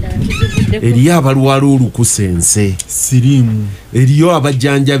omusujja eriyo abalwala olukusense sirimu eriyo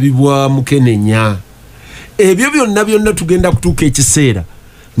abajjanjabibwa mukenenya ebyo byonna tugenda kutuuka ekiseera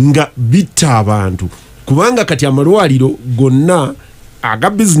nga bitta abantu kubanga kati amalwaliro gonna aga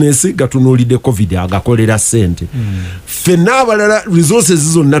business gatunuulidde covid agakolera ssente ffenna abalala resources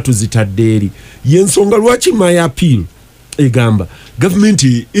zonna tuzitadde eri y'ensonga lwaki my appeal egamba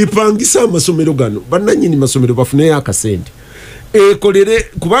gavumenti epangisa amasomero gano bannannyini masomero bafuneyo akasente ekolere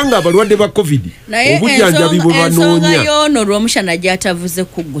kubanga abalwadde ba covid obujjanjabi bwe banoonya ensonga y'ono Ryomushana gyatavuze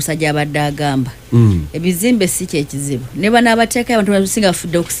kuggusa gy'abadde agamba ebizimbe si kyekizibu ne banaabateekayo abantu basinga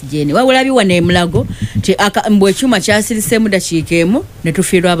bafudde oxygen wabula biwana emulago nti mbwe ekyuma kyasiriseemu dakiika emu ne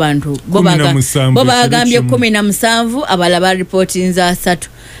tufiirwa abantu bo bagambye 17 abala baripootinze 3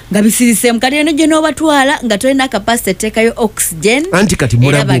 nga bisiriseemu kati eno gye n'obatwala nga tolina kapasite eteekayo oxygen anti kati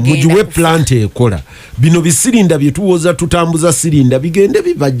mulabu mugiwe plant ekola bino bisirinda bye tuwoza tutambuza sirinda bigende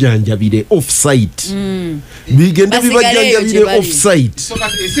bibajjanjabire off-site bigende bibajjanjabire off-site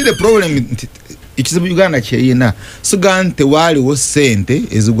see the problem ikizibu Uganda kyeyina sugante waliwo sente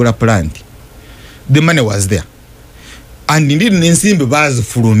ezigula plant the money was there and indeed n'ensimbi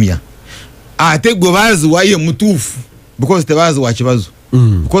bazifulumya ate gwe baziwaye mutuufu because tebaziwa kibazo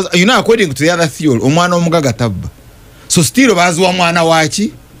because you know according to the other theory omwana omugaga tabba so still baziwa mwana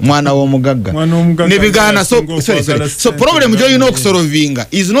waki mwana w'omugagga nebigana so problem jo yino okusolvinga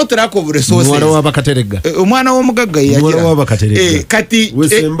is not lack of resources mwana w'abakaterega mwana w'omugagga yagira kati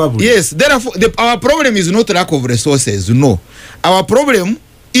yes therefore our problem is not lack of resources no our problem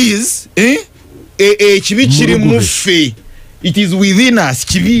is kibi kiri mufe it is within us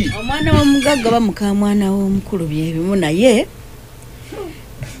kibi omwana w'omugagga bamuka mwana w'omukulu byebimu naye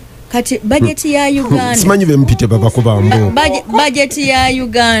kati budget ya Uganda simanyi bempite baba kubambo budget ya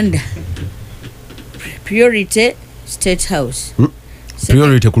Uganda priority state house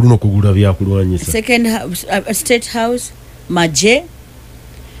priority kuluno kugula byakulwanyisa second state house maje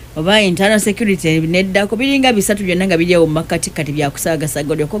oba internal security nedda ko biringa bisatu byonna nga bijja omakati kati byakusaaga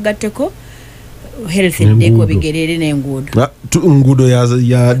sagodo ko gatteko health ndeko bigerere n'enguudo nguudo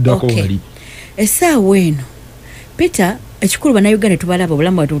ya dako wali esa weno Peter ekikulu bana Uganda tubalaba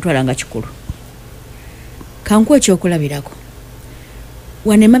obulamu bwatu butwalanga kikulu kanku ekyokulabirako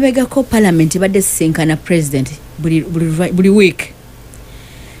wane mabega ko parliament badde sinkana president buli week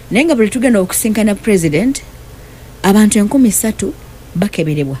nenga buli tugenda okusinkana president abantu 13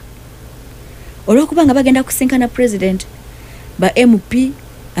 bakeberebwa olwokubanga bagenda kusinkana president ba MP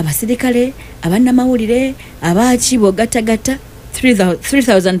abasirikale abannamawulire abakibo gatagata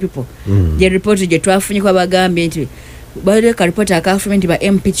 3000 people je report je twafunye kwa bagambye nti bale ka report akafument ba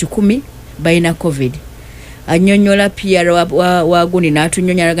MP 10 baina covid anyonyola PR wa gundi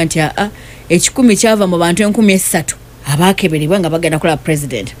natunyonyala nti ekikumi kyava mu bantu 13 abakeberebwa nga bagenda kula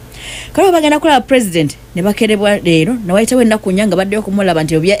president kale bagenda kula president ne bakerebwa leero na waita wenda kunyanga badde okumulaba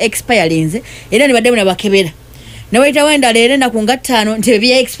nti obya expirinze era ne badde bakebera na waita wenda leero na kunga 5 nti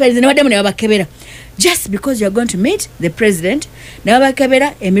obya expirinze ne badde bakebera just because you are going to meet the president na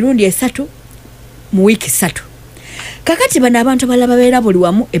bakebera emirundi 3 mu wiki 3 kakati bana abantu balaba beera buli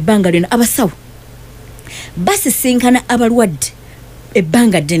wamu ebbanga lino abasawo basi sinkana abalwadde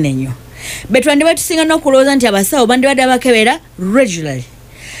ebbanga ddene nnyo betwandi batusinga n'okulowooza nti abasawo bandibadde abakebera regularly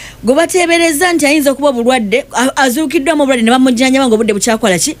gwe bateebereza nti ayinza okuba obulwadde azuukiddwa mu bulwadde ne bamujjanjaba nga obudde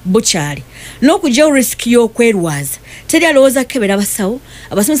bukyakola ki bukyali n'okugyawo risiki y'okwerwaza teri alowooza kukebera abasawo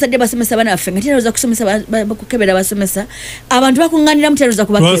abasomesa dde basomesa abaana baffe nga teri alowooza kukebera abasomesa abantu bakuŋŋaaniramu teri alowooza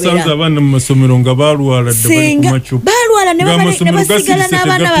kubakebera abaana mu masomero nga balwala balwala ne basigala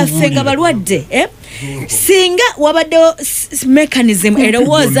n'abaana baffe nga balwadde singa wabaddewo mechanism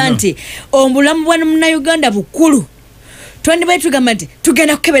erowooza nti obulamu bwa munnayuganda bukulu twandibadde tugamba nti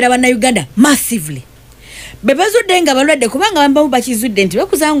tugenda kukebera bannayuganda massively bebazudde nga balwadde kubanga bambamu bakizudde nti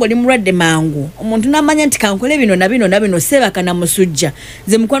bakuzanga ng'oli mulwadde mangu omuntu n'amanya nti kankole bino na bino sebaka na musujja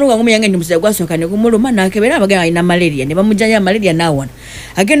nze mukwano gwangu muyange nti musujja gwasooka ne gumuluma n'akebera bagenda alina malaria ne bamujjanja malaria n'awona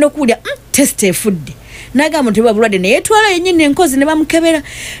agenda okuwulya test efudde n'agamba nti bulwadde ne yeetwala yennyini enkozi ne bamukebera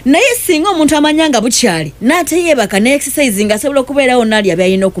naye singa omuntu amanyanga bukyali n'ate yeebaka ne exercise nga asobola okubeerawo n'alya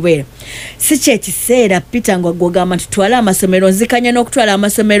byalina okubeera si kyekiseera Peter ng'ogamba nti twala amasomero nzikanya n'okutwala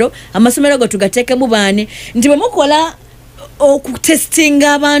amasomero go tugateekemu baani nti bwe mukola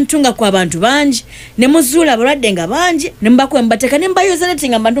okutestinga abantu nga kwa bantu bangi ne muzuula abalwadde nga bangi ne mubateeka ne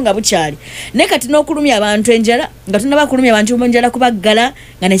mubayozaletinga mu bantu nga bukyali naye kati n'okulumya abantu enjala nga tunabakulumya abantu mu njala kubaggala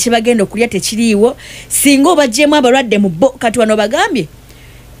nga nekibagenda okulya tekiriiwo singa obaggyemu abalwadde mu bo kati wano bagambye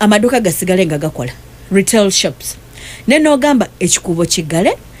amaduuka gasigale nga gakola retail shops ne n'ogamba ekikuubo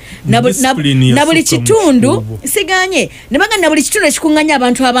kiggale na buli kitundu siganye ne baganda buli kitundu ekikuŋŋanya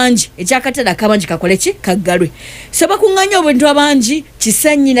abantu abangi ekyakatera akabangi kakole ki kaggalwe so bakuŋŋanya obuntu abangi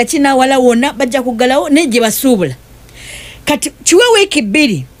kisanyi na kinawala wonna bajja kuggalawo naye gye basuubula kati kiwe wiiki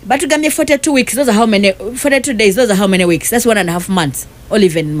 2 batugambye 42 weeks those are how many 42 days those are how many weeks that's 1.5 months or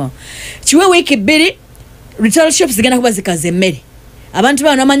even more kiwe wiiki 2 retail shops zigenda kuba zikaza emmere abantu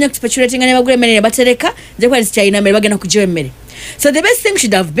bano amanya speculating ne bagula emmere ne batereka nze kwa zikyayina emmere bagenda kugiwa emmere. So the best thing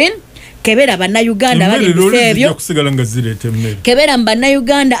should have been kebera bannayuganda abali mbifebyo kebera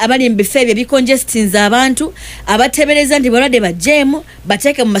bannayuganda abali mbifebyo bicongestinza abantu abatebereza nti balwadde bajjeemu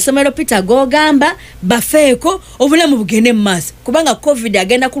bateeke mu masomero Peter gogamba bafeeko obulamu bugende mu maaso kubanga covid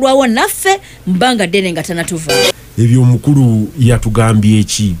agenda kulwawo naffe mbanga ddene nga tanatuva ebyo omukulu yatugambye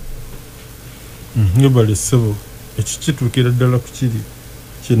eki baleese ekikituukira ddala ku kiri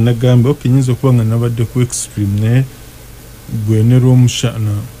kyenagamba okinyinza okuba nga nabadde ku extreme naye bwene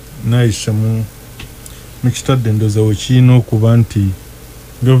Ryomushana Aisha mu kitadde ndoza wekiina okuba nti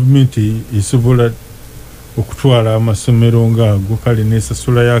gavumenti esobola okutwala amasomero ngaago kale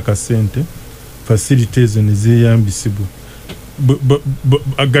nesasula y'akasente facilities ne zeeyambisibwa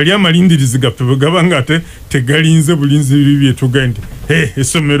agali amalindirizi gaffe bwe gaba nga ate tegalinze bulinzi bibi etuga nti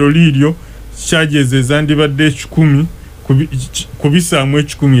essomero liiryo charges ezandibadde 10 kubisaamu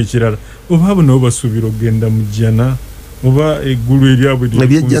 10 ekirala oba abo nabo basuubira okugenda mu jjana oba eggulu eryabwe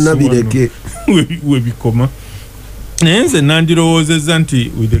ebyejjana bireke webikoma. Naye nze nandirowoozezza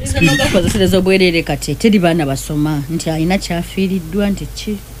nti with experience obwerere kati teri baana basoma nti alina kyafiiriddwa nti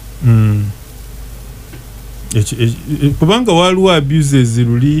ki kubanga waliwo abuses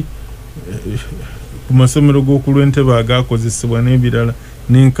luli ku masomero g'okulwentebe agakozesebwa n'ebirala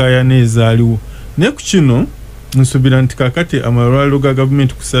n'enkaayana ezaaliwo. naye ku kino nsuubira nti kakati amalwaliro ga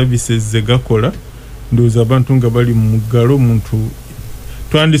gavumenti ku services ze gakola ndowooza abantu nga bali mu muggalo omuntu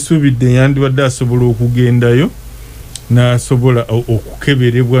twandisuubidde yandibadde asobola okugendayo n'asobola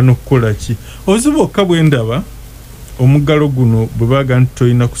okukeberebwa n'okukola ki. obuzibu bwokka bwe ndaba omuggalo guno bwe baaga nti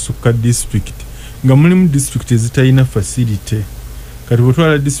tolina kusukka district nga mulimu district ezitalina facility. kati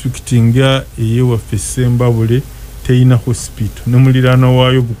bwetwala district nga eyewaffe Sembabule teyina hospital ne muliraana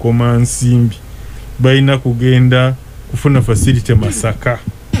waayo Bukoma Nsimbi balina kugenda kufuna facility Masaka.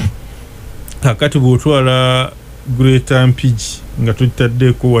 kakati bwotwala Greater Mpigi nga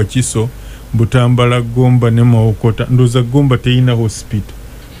tutaddeeko Wakiso Butambala Gomba ne Mawokota ndowooza Gomba teyina hospital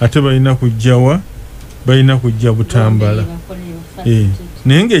ate balina kujjawa balina kujja Butambala.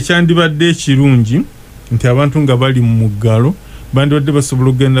 naye ng'ekyandibadde ekirungi nti abantu nga bali mu muggalo bandibadde basobola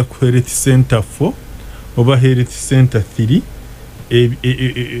okugenda ku health center 4 oba health center 3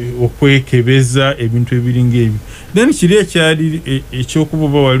 okwekebeza ebintu ebiringa ebyo. then kiri ekyali ekyokuba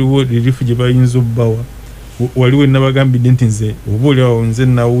oba waliwo relief gye bayinza obbawa waliwo nabagambidde nti nze oba oliawo nze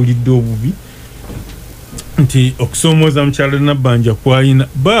nawulidde obubi nti okusoomooza mukyala Nabbanja kwalina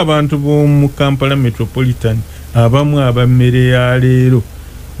abantu b'omu Kampala Metropolitan abamu abammere ya leero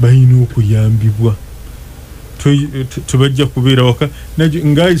balina okuyambibwa. tebajja kubeera waka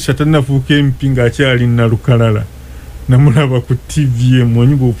nga Aisha tannafuuka MP ng'akyali Nalukalala namulaba ku TV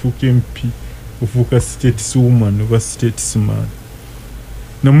emwanyi bw'ofuuka MP ofuuka stateswoman oba statesman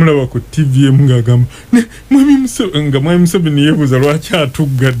namulaba ku TV emu ng'agamba nga Mwami Museveni yeebuuza lwaki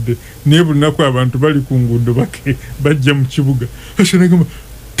atuggadde naye buli lunaku abantu bali ku nguudo bajja mu kibuga. Aisha n'agamba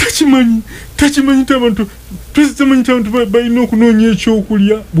takimanyi abantu balina okunoonya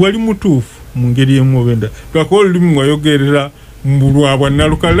ekyokulya. bwali mutuufu mu ngeri emu obenda lwakuba olulimi wayogerera mbulwabwa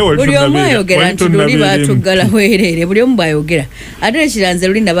Nalukalala buli omu ayogera nti luli baatuggala bwereere buli omu bwayogera ate ekiranze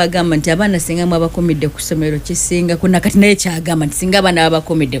luli nabagamba nti abaana singa mu abakomidde ku ssomero kisinga kunakati naye kyagamba nti singa abaana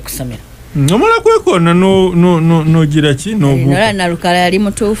babakomidde ku ssomero omala kwekoona n'ogira ki nola Nalukalala yali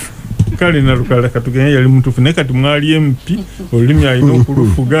mutuufu. kale Nalukalala katuganye yali mutuufu naye kati mwali MP olulimi alina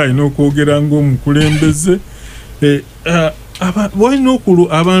okulufuga alina okwogera ng'omukulembeze.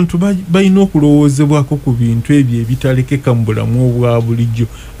 abantu balina okulowoozebwako ku bintu ebyo ebitalekeka mu bulamu obwa bulijjo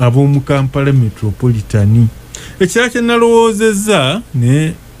ab'omu Kampala Metropolitan. ekirala kye nalowoozezza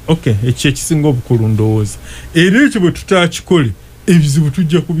ekyo ekisinga obukulu ndowooza era ekyo bwe tutaakikole ebizibu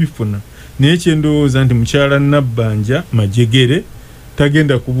tujja kubifuna. naye kyendowooza nti mukyala Nabbanja Majegere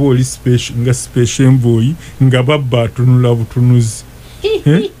tagenda kuba oli nga special envoy nga babba atunula butunuzi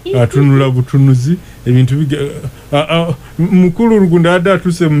atunula butunuzi ebintu mukulu Rugunda adde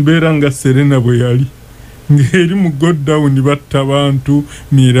atuse mbeera nga Serena bwe yali ng'eri mu Goddown batta abantu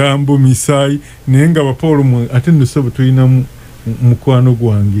mirambo misaayi naye nga Bapawulo ate nnosebo tulina mukwano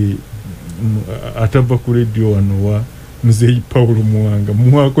gwange atava ku radio wano wa Muzeeyi Pawulo Muwanga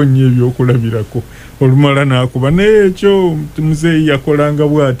muwaako nnyo ebyokulabirako olumala n'akuba naye ekyo Muzeeyi yakolanga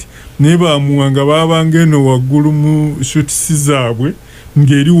bw'ati naye bamuwanga baabanga eno waggulu mu shutisi zaabwe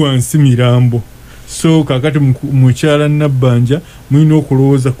ng'eri wansi mirambo. so kakati mukyala Nabbanja mulina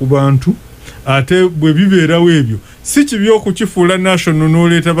okulowooza ku bantu ate bwe bibeerawo ebyo si kibi okukifuula national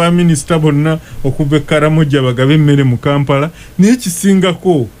n'oleeta baminisita bonna okuva e Karamoja bagabe emmere mu Kampala naye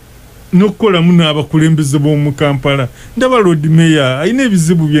kisingako n'okukolamu n'abakulembeze b'omu Kampala. ndaba Lord Mayor alina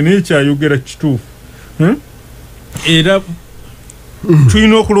ebizibu bye naye kyayogera kituufu. era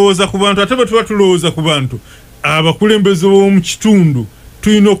tulina okulowooza ku bantu ate bwe tuba tulowooza ku bantu abakulembeze b'omu kitundu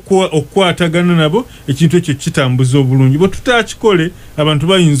tulina okukwatagana nabo ekintu ekyo kitambuza obulungi. bwe tutaakikole abantu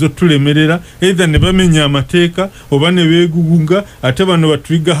bayinza otulemerera either ne bamenya amateeka oba ne beegugunga ate bano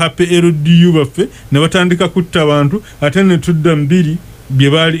batuyiga happy LDU baffe ne batandika kutta abantu ate ne tudda mbiri bye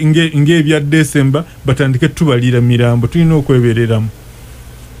baali ng'ebya December batandike tubalira mirambo. tulina okwebereramu.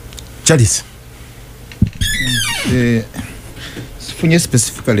 Charles sifunye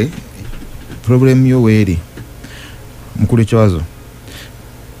specifically problem yo weeri mukulu kibazo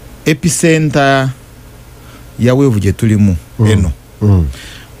epicenter ya weevu gye tulimu eno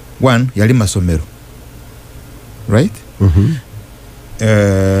one yali masomero right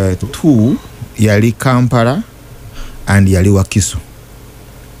two yali Kampala and yali Wakiso.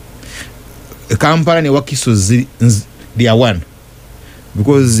 Kampala ne Wakiso they are one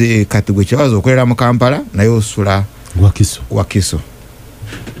because kati gwe kibazo okolera mu Kampala naye osula Wakiso.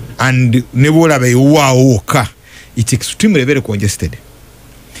 And nebolabe waoka. It's extremely very congested.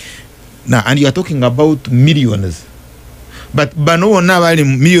 Now, and you are talking about millions. But bano na bali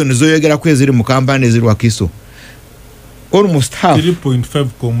millions Zoyogerako eziri mu kampani eziri Wakiso. Almost half. 3.5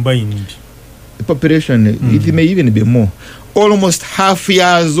 combined. The population, it may even be more. Almost half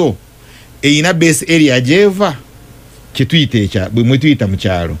yazo eina base area jeva kituyitecha bwetuyita mu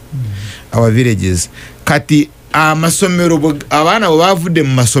kyalo. Our villages. Kati amasomero abana bavude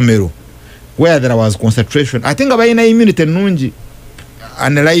mu masomero where there was concentration. I think abayina immunity nungi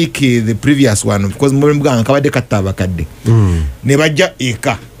unlike the previous one because muri mbanga kabade kataba kadde. Ne bajja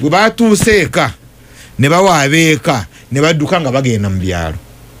eka. Bwe batuuse eka ne bawabeeka ne badduka nga bagenda mu byalo.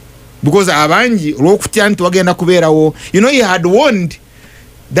 Because abanji lokutya nti wagenda kubeerawo, he had warned.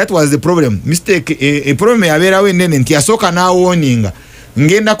 That was the problem. Mistake a problem yabeerawo enene nti yasooka n'awooninga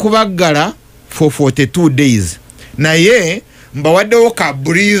ngenda kubaggala for 42 days. Naye mbawaddewo ka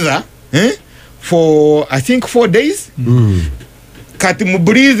breather for I think 4 days. Kati mu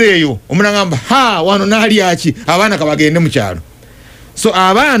breather eyo omunangamba wano naali aki abaana kabagende mu kyalo. So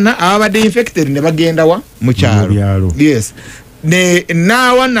abaana ababadde infected ne bagenda wa mu kyalo. Yes.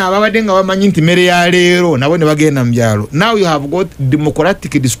 Nawana ababadde nga bamanyi nti mere ya leero nabo ne bagenda mu byalo. Now you have got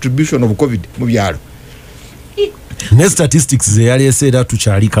democratic distribution of COVID mu byalo. Ne statistics ze yaleese era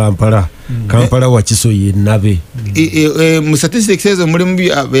tukyali Kampala. Kampala Wakiso ye nabe. Mu statistics ezo mulimu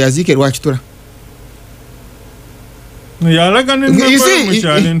yazikirwa kitula. Yalagana mu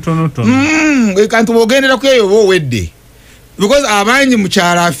kyalo entonotono. Kantu bogendera ku eyo bo wedde. Because abanji mu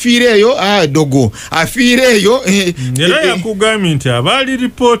kyalo afiire eyo dogo afiire eyo era yakugambye nti abali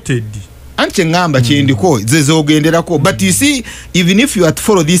reported anche ngamba kyendiko zezogenderako. But you see, even if you are to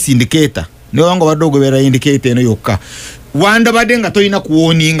follow this indicator ne wango badogo bera indicator eno yokka wanda badenga toyina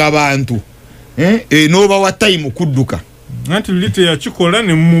kuwoninga abantu noba wa time kudduka anti lite ya chikola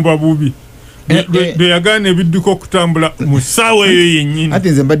ne muba bubi be yagane ebiddiko kutambula mu sawa eyo yennyini. Ati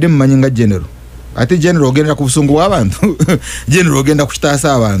nze mbadde mmanyi nga general. Ate general ogenda ku busungu bw'abantu. General ogenda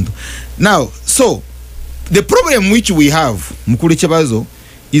kukitaasa abantu. Now, so the problem which we have mukulu kibazo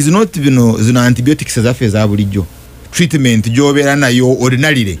is not zino antibiotics zaffe za bulijjo. Treatment gy'obeera nayo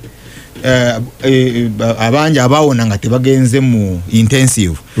ordinarily. Abanja abawona nga tebagenze mu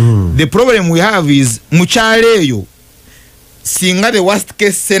intensive. The problem we have is mu kyalo eyo singa the worst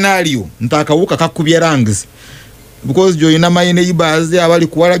case scenario ntakawuka kakubye lungs. Because joina my neighbors abali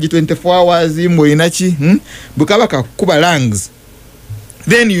kuwala 24 hours moinachi bukabaka kuba lungs,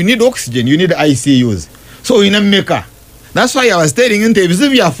 then you need oxygen, you need ICUs. So in a maker, that's why I was telling you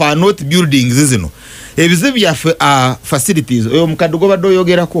ebizibya for not buildings zino ebizibya for facilities mkadogoba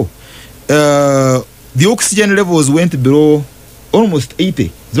Zoyogerako. The oxygen levels went below almost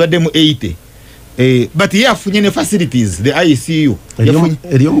 80 zwademu 80. But here funyene facilities the ICU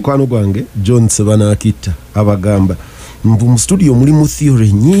eriyo mukwano gwange John Sebana Akita abagamba mu studio mulimu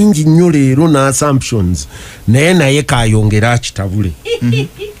theory nyingi nnyo leero na assumptions naye kayongera kitabule.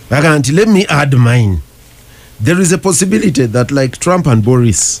 Nti let me add mine. There is a possibility that like Trump and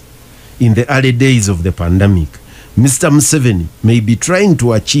Boris in the early days of the pandemic, Mr. Museveni may be trying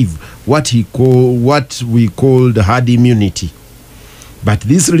to achieve what we called herd immunity. But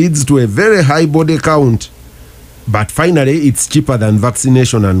this leads to a very high body count. But finally, it's cheaper than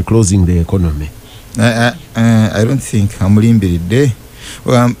vaccination and closing the economy. I don't think I'm limbiride.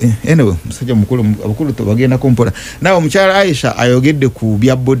 Anyway, musajja mukulu abakulu to bagenda kompola. Nawo mukyala Aisha ayogedde ku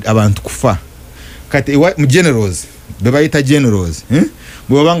bya bod abantu kufa. Kati mu generals, bebayita generals,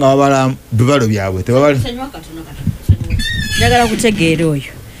 bwobanga babala bibalo byabwe tebabala. Njagala kutegeera oyo.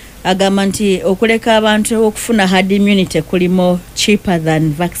 Agamba nti okuleka abantu okufuna herd immunity kulimo cheaper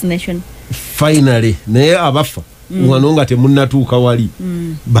than vaccination. Finally, naye abafa wano nga temunnatuuka wali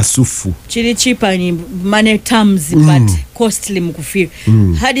basufu. Kiri cheaper in money terms but costly mu kufira.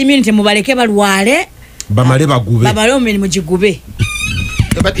 Herd immunity mubaleke balwale bamale bagube. Bamale omirimu gigube.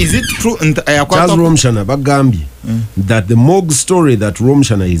 But is it true? Charles Ryomushana bagambye that the morgue story that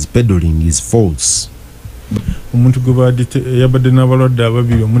Ryomushana is peddling is false. Omuntu yabadde n'abalwadde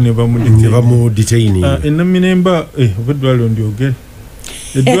ababiri omu ne bamu detain. Enaminemba obadwaliro ndyogere.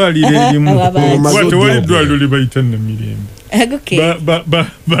 Eddwaliro erimu tewali eddwaliro libayita Namirembe.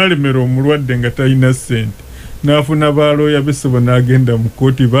 Balemera omulwadde nga talina ssente. N'afuna baalooya besebo n'agenda mu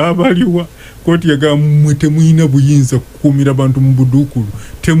kooti baabaliwa. Kooti yagamba mmwe temulina buyinza kukuumira bantu mu buduukulu.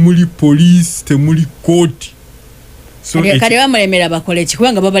 Temuli poliisi, temuli kooti. So kale bamulemera bakole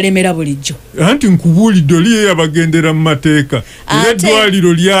kubanga babalemera bulijjo. Anti nkubuulidde oli yabagendera mu mateeka. Era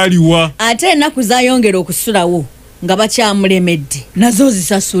eddwaliro lyaliwa. Ate ennaku zaayongera okusulawo. nga bakyamulemedde nazo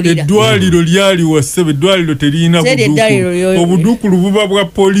zisasulira. Eddwaliro lyali wasebe, eddwaliro terina obudukulu buba bwa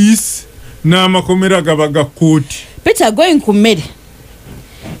poliisi n'amakomera gaba ga kkooti. Peter, going ku mmere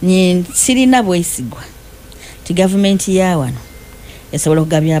sirina bwesigwa ti gavumenti ya wano esobola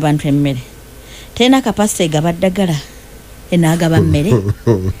okugabya abantu emmere. Tena kapasite egaba ddagala enaagaba mmere.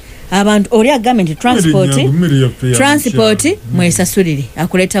 Abantu oli agamba nti transport mwesasulire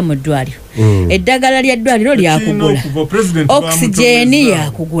akuleta mu ddwaliro. Eddagala lya ddwaliro lyakugula, oxygeni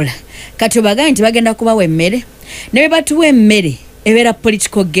yakugula. Kati obagamba nti bagenda kubawa emmere, ne bwe batuwa emmere ebeera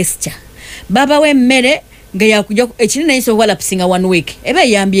political gesture. Babawa emmere nga yakujja ekinene nso wala pisinga 1 week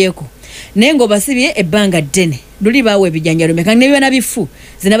ebe yambyeko naye ng'obasibye ebbanga ddene luli baawe ebijanjalo meka ne bibana bifu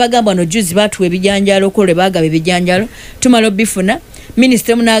zina bagamba no juzi batuwa ebijanjalo ko lwe baagaba ebijanjalo tumala obifuna.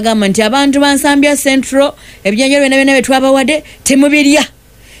 Minisita munagamba nti abantu bansambya Central ebijanjalo byonna bye twabawadde temubirya,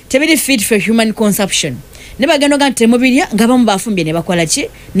 tebiri fit for human consumption. Ne bagenda nga temubirya nga bamu bafumbye ne bakola ki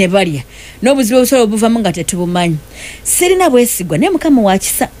ne balya n'obuzibu obusobola obuvamu nga tetubumanyi. Sirina bwesigwa naye mukama wa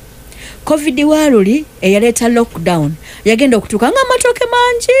kisa. COVID waluli eyaleeta lockdown yagenda okutuuka nga amatoke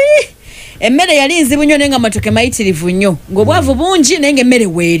mangi. Emmere yali nzibu nnyo naye nga amatoke mayitirivu nnyo ng'obwavu bungi naye nga emmere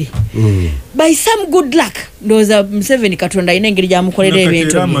weeri. By some good luck ndowooza Museveni Katonda alina engeri gy'amukolera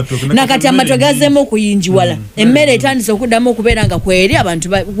ebintu nakati amatoke gazeemu okuyinjiwala. Emmere etandise okuddamu okubeera nga kweri abantu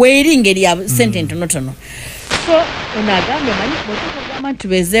weeri ngeri ya ssente entonotono. So ono agambye manyi bwetugamba nti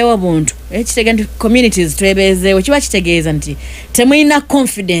tubeezeewo buntu ekitegeeza nti communities twebeezeewo kiba kitegeeza nti temulina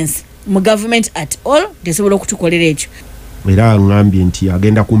confidence mu government at all tesobola okutukolera ekyo. Era ngambye nti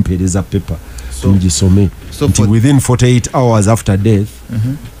agenda kumpeereza paper ngisome nti within 48 hours after death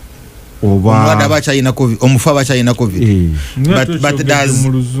oba abachayina covid omufa abachayina covid but does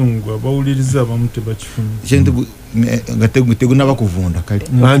muluzungu abawuliriza abamutte bakifunye kintu ngateguna bakuvunda kali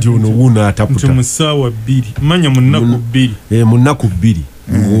anti ono wuna ataputa musawa 2 manya munnaku 2 munnaku 2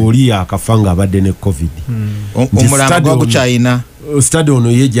 oli akafanga abadde ne covid omulambo gwa China study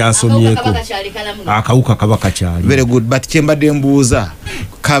ono ye gyasomyeko akawuka kaba kakyali very good but kyembadde mbuuza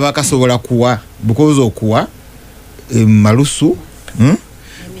kaba kasobola kuwa because okuwa malusu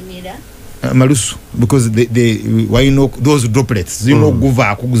malusu because the why you know those droplets you know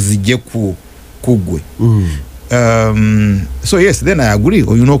guva kuguzije kugwe so yes then I agree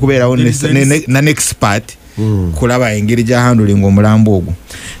or you know kubeera on na next part kulaba engeri ja handling omulambo ogwo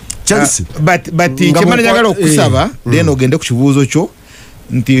but kyemana njagala okusaba then ogende ku kibuuzo kyo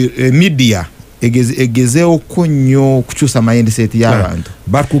nti media egezeewo ko nnyo okukyusa mindset y'abantu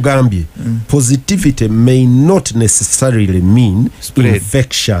bakugambye positivity may not necessarily mean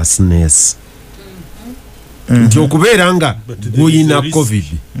infectiousness nti okubeera nga guyina covid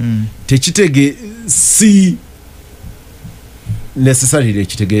tekitege si necessarily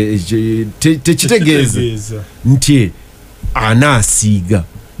tekitegeeza nti anaasiiga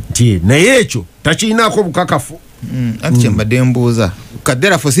nti naye ekyo takiinaako bukakafu anti kyembadde mbuuza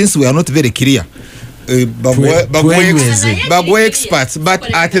kadera for since we are not very clear bagwe experts but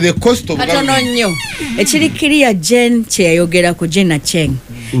at the cost of nnyo ekiri clear Jen kyeyayogerako Jen Acheng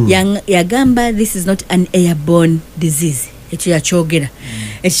yagamba this is not an airborne disease ekyo yakyogera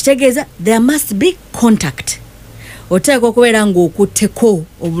ekitegeeza there must be contact oteekwa okubeera ng'okutteko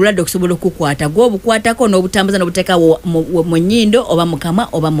obulwadde okusobola okukwata gw'obukwatako n'obutambuza n'obuteeka mu nnyindo oba mu kamwa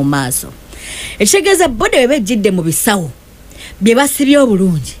oba mu maaso ekitegeeza bode bwe bejjidde mu bisawo bye basibye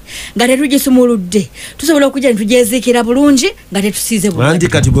obulungi nga tetugisumuludde tusobola okujja ne tugyeziikira bulungi nga tetusiize bulungi anti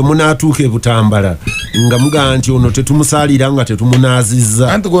kati bwe munaatuuka ebutambala nga mugaa nti ono tetumusalira nga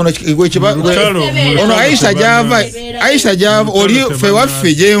tetumunaazizza anti ono Aisha gyava oli ffe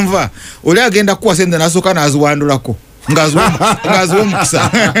waffe gyenva oli agenda kuwa sente n'asooka n'aziwandulako ngaziwa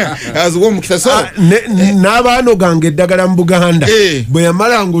omukisa so n'abaano gange eddagala mu Buganda bwe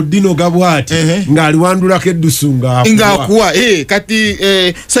yamala ng'oddinoga bw'ati ng'aliwandulako eddusu ng'akuwa kati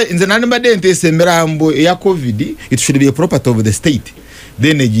so nze nandibadde nteesa emirambo eya covid it should be a property of the state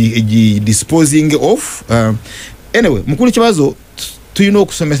then disposing of anyway mukulu kibazo tulina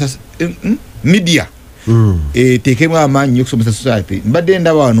okusomesa media teekemu amaanyi okusomesa society mbadde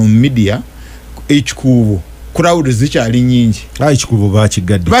ndaba wano mu media ekikuubo crowd zikyali nyingi ekikuubo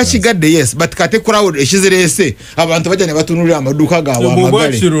bakigadde yes but kate crowd ekizireese abantu bajja ne batunulira amaduuka gaabwe amagale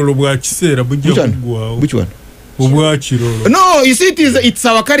obwakirolo bwa kiseera bujja kuggwawo obwakirolo no you see it's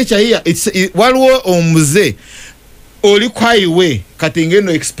our culture here waliwo omuze oli ku highway kati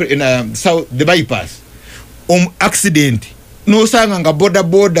ngeno south the bypass accident nosanga nga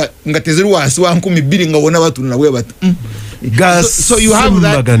boda nga teziri wansi wa 200 nga wona batunula bwe batu so you have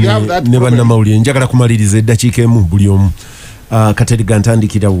that ne bannamawulire njagala kumaliriza eddakiika emu buli omu katerega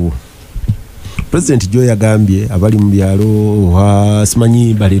ntandikirawo President Joe yagambye abali mu byalo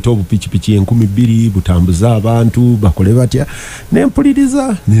simanyi baleeta obupikipiki 2,000 butambuza abantu bakole batya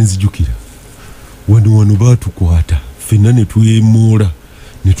nempuliriza nenzijukira wano batukwata ffenna ne twemuula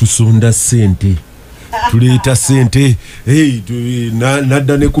ne tusonda ssente tuleeta ssente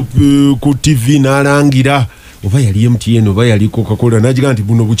nadda ne ku TV n'alangira oba yali MTN oba yali Coca-Cola nagiga nti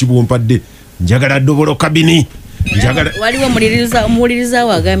buno buki bwompadde njagala ddobolo kabini waliwo omuwuliriza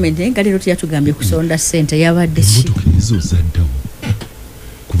wagambye nti nga leero teyatugambye kusonda ssente yabadde ki ezo zaddawo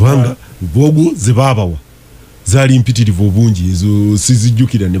kubanga bogo ze baabawa zaali mpitirivu obungi ezo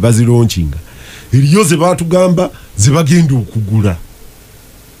sizijjukira ne bazironkinga eriyo ze baatugamba ze bagenda okugula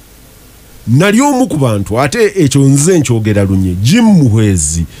nali omu ku bantu ate ekyo nze nkyogera lunye Jim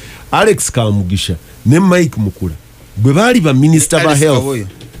Muhwezi Alex Kamugisha ne Mike Mukula bwe baali ba minister ba health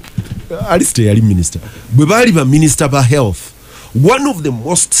Alistair yali minister bwe baali ba minister ba health one of the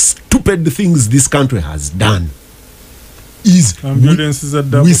most stupid things this country has done is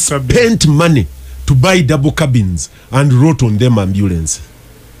we spent money to buy double cabins and wrote on them ambulance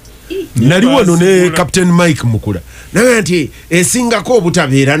naliwo ne Captain Mike Mukula nanti esingako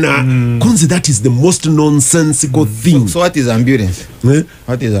obutabeera na kunzi that is the most nonsensical thing. So what is ambulance?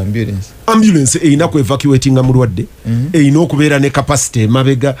 What is ambulance? Ambulance eina ku evacuatinga mulwadde eina okubeera ne capacity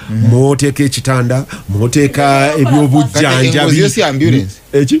mabega moteeka ekitanda moteeka ebyobujjanja bi ambulance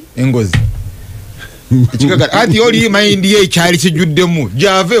eki engozi ekikaka ati oli mind ye kyali kijuddemu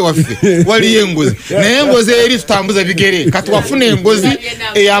jave waffe wali engozi naye engozi eri tutambuza bigere katwafuna engozi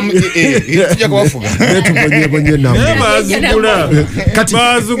tujja kubafuga netubonye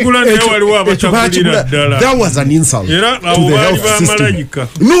bazugula naye waliwo abatabulira ddala. That was an insult era to the health system.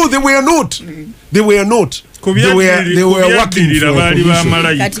 No, they were not. They were working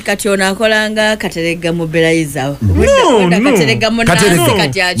for kati onakolanga katerega mu belayiza katerega mu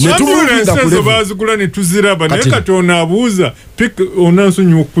ezo bazigula ne tuziraba naye kati onaabuuza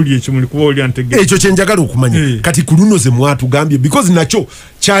onansonyiwa okukulya ekimuli kuba oli antegeera ekyo kyenjagala okumanya kati ku luno ze mwatugambye because nakyo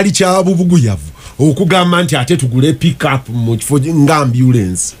kyali kya bubuguyavu okugamba nti ate tugule pick up mu kifo nga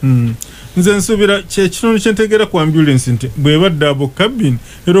ambulance. Nze nsuubira kyekitundu kyentegeera ku ambulance nti bwebadde abo cabin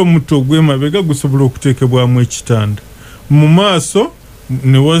era omutto ogw'emabega gusobola okuteekebwamu ekitanda mu maaso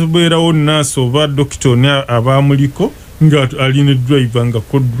ne wabeerawo nnaasi oba dokita abaamuliko nga alina driver nga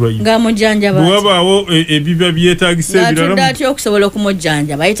co-driver ng'amujjanjaba bwabaawo ebiba byetaagisa ebirala nga atya okusobola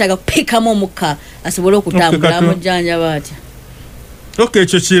okumujjanjaba yetaaga kupikamu omukka asobole okutambula amujjanjaba atya.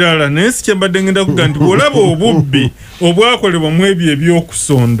 Ekyo kirala naye si kyembadde ngenda kuga nti bw'olaba obubbi obwakolebwa mu ebyo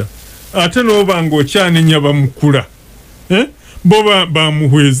ebyokusonda ate n'oba ng'okyanenya bamukula bo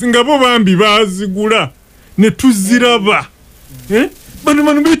bamuhwezi nga bo bambi bazigula ne tuziraba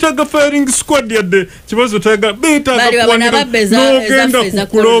bano beetaaga firing squad yadde kibazo taga beetaaga kuwanira n'ogenda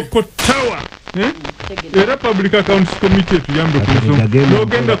ku Kuloko Tower era public accounts committee tuyambe ku nsonga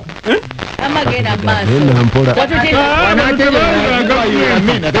n'ogenda amagenda maaso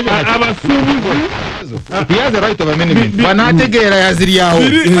abasuubuzi he has a right of amendment banategeera yaziryawo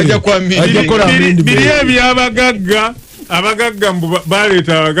ajja kukola biri abagagga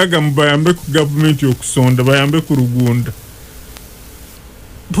baleeta abagagga bayambe ku gavumenti okusonda bayambe ku Rugunda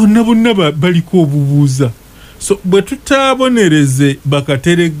bonna baliko obubuuza so bwe tutaabonereze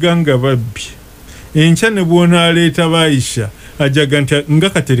bakaterega nga babbi enkya ne bw'onaaleeta Aisha ajaga nti nga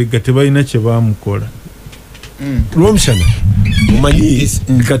katerega tebalina kye baamukola. Ryomushana omanyi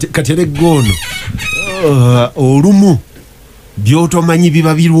katerega ono olumu byotomanyi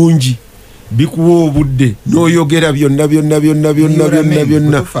biba birungi bikuwa obudde n'oyogera byonna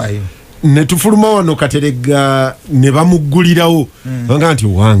ne tufuluma wano katerega ne bamuggulirawo nga nti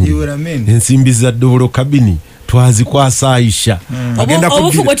owange ensimbi za ddobolo kabini twazikwasa Aisha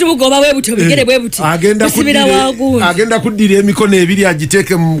obufu bwe tubugoba bwe buto bigere bwe buti busibira wagundi agenda kuddira emikono ebiri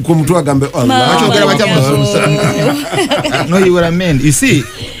agiteeke ku mutwe agambe Allah no you were amend you see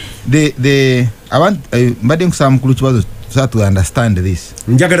the I want mbadde nkusaba mukulu kibazo to understand this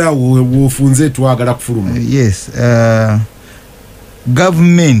njagala wofunze twagala kufuluma yes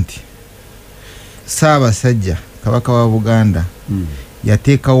government Ssaabasajja Kabaka wa Buganda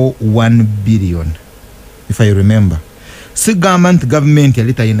yateekawo 1 billion if I remember. Si government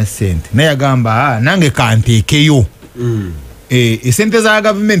yalita ina sente naye agamba nange kanteekeyo esente za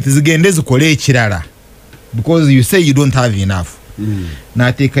government zigende zikole ekirala because you say you don't have enough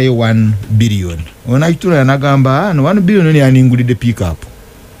n'ateekayo 1 billion onakitula nagamba no 1 billion yaningulidde pick up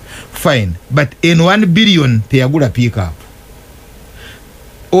fine but in 1 billion teyagula pick up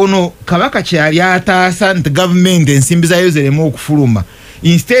ono kabaka kyali ataasa nti government ensimbi zayo ziremu okufuluma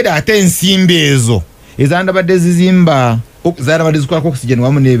instead ate ensimbi ezo ezandabadde zizimba zaara balizikola oxygen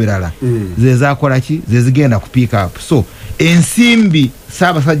wamu n'ebirala ze zakola ki ze zigenda ku pick up so ensimbi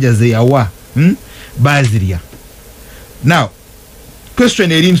Ssaabasajja ze yawa bazirya now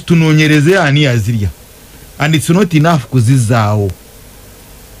question eri tunoonyereze ani yazirya and it's not enough kuzizaawo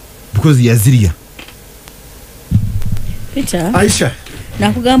because yazirya Peter Aisha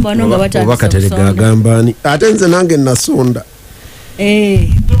nakugamba wano nga batandise katerega agambani ate nze nange nasonda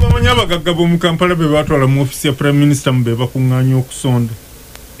tubamanyi abagagga b'omu Kampala be batwala mu ofisi ya Prime Minister mu be bakuŋŋaanya okusonda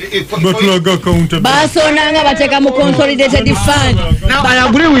batulaga accountable basonanga bateeka mu consolidated fund. Now I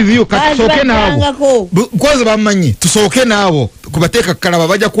agree with you tusooke naabo because bamanyi tusooke naabo kubateeka kalaba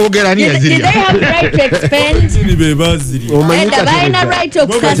bajja kwogera ani yazirya ni be bazirya balina right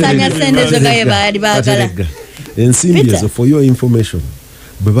okusasanya sente zogaye baali baagala ensimbi ezo for your information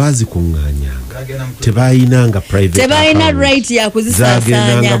bwe bazikuŋŋaanyanga tebayinanga private tebayina right ya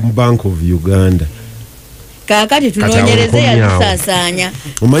kuzisasanya mu Bank of Uganda kakati tunoonyereze yazisasanya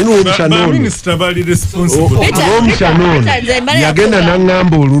omanyi Minister bali responsible Ryomushana yagenda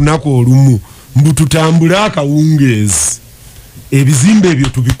n'aŋŋamba olunaku olumu mbu tutambule akawungeezi ebizimbe ebyo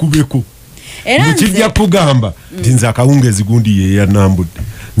tubikubeko kijja kugamba nti nze akawungeezi gundi yeyanambudde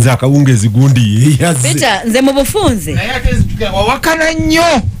nze akawungeezi gundi yeyazze Peter nze mu bufunze wawakana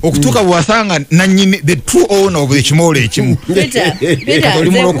nnyo okutuuka bw'asanga nannyini the true owner of ekimoolo ekimu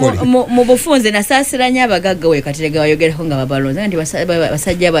mu bufunze nasaasira nnyo abagagga we Katerega wayogerako nga babalonza nti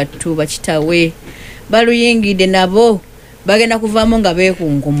basajja battu bakitawe baluyingidde nabo bagenda kuvaamu nga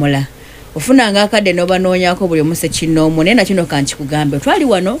beekunkumula ofunanga akadde n'obanoonyako buli omu sekinoomu naye nakino kankikugambe twali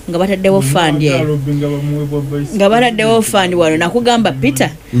wano nga bataddewo fandi wano nakugamba Peter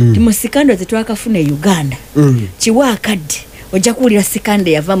ti mu sikando zetwakafuna e Uganda kiwa akadde ojja kuwulira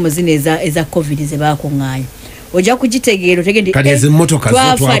sikando yava mu zino eza covid ze baakuŋŋaanya ojja kugitegeera otegende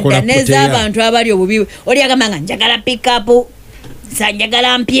twafadda n'ez'abantu abali obubi oli agamba nga njagala pikapu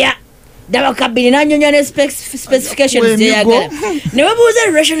sanjagala mpya dawa kabini nanyonya ne specifications zeyagala ne babuuza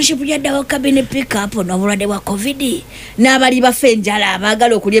relationship ya dawa kabini pick up n'obulwadde bwa covid n'abali bafe enjala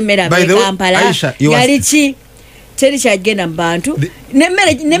abaagala okulya emmere ab'e Kampala yali ki teri kyagenda mu bantu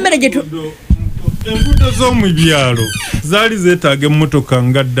n'emmere gyetu enguudo z'omu byalo zaali zeetaaga emmotoka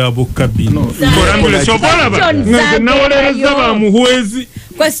nga ddaabo kabini ambulance obalaba nga nawolereza bamuhwezi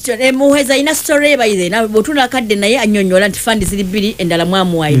question muheza ina story bayize na botuna kadde naye annyonnyola nti fund ziri bbiri endala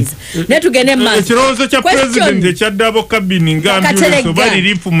mwamuwayiza ne tugende mu ekirowoozo kya president ekyaddaabo kabini nga ambulance bali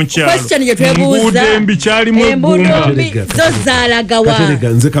lifu mu kyalo question gye twebuuza embi kyalimu ebbumba zo zaalagawa Katerega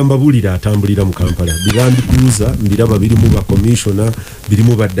nze kambabulira atambulira mu Kampala birambikuuza mbiraba birimu ba commissioner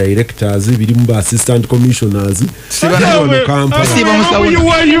birimu ba directors birimu ba assistant commissioners siba mu Kampala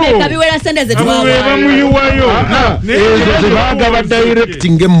kabiwera sente ze twawa ezo zebaga ba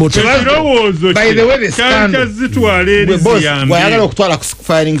direct by the way the scandal wayagala okutwala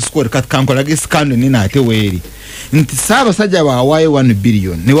firing squad kat Kampala ge scandal nina ate weeri nti Ssaabasajja baawaayo 1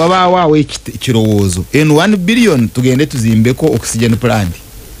 billion ne wabaawo ekirowoozo en 1 billion tugende tuzimbeko oxygen plant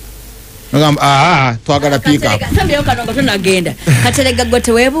twagala pick up sambiyo kanonga tunagenda Katerega gwe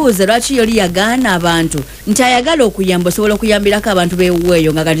teweebuuze lwaki yoli yagaana abantu nti ayagala okuyamba osobola okuyambirako abantu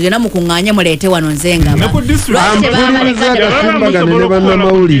beewuweeyo nga kati mu kuŋŋaanya muleete wano nzengaba ne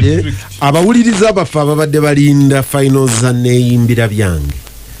bannamawulire abawuliriza baffe ababadde balinda finals za neeyimbira byange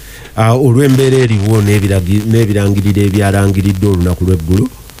olw'embeera eriwo n'ebirangiriro ebyalangiridde olunaku lw'eggulu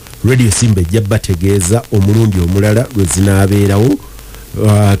Radio Simba ejja bategeeza omulundi omulala lwe zinaabeerawo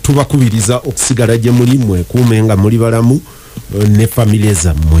tubakubiriza okusigala gye muli mwekuume nga muli balamu ne family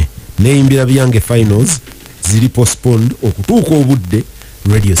zammwe neeyimbira byange finals ziri postponed okutuuka obudde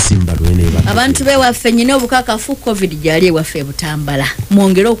Radio Simba lweneeba abantu bewaffe nyina obukakafu covid gyali ewaffe butambala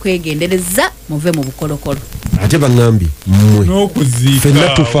mwongere okwegendereza muve mu bukolokolo ate baŋŋambye mmwe n'okuziika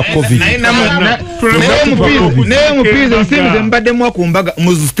tufa covid naye mupiiza ensimbi ze mbaddemu akumbaga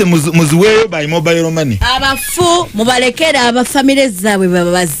muziweeyo by mobile money abafu mubalekera abafamile zaabwe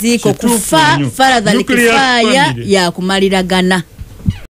babaziika okufa faradhali kifaaya yakumaliragana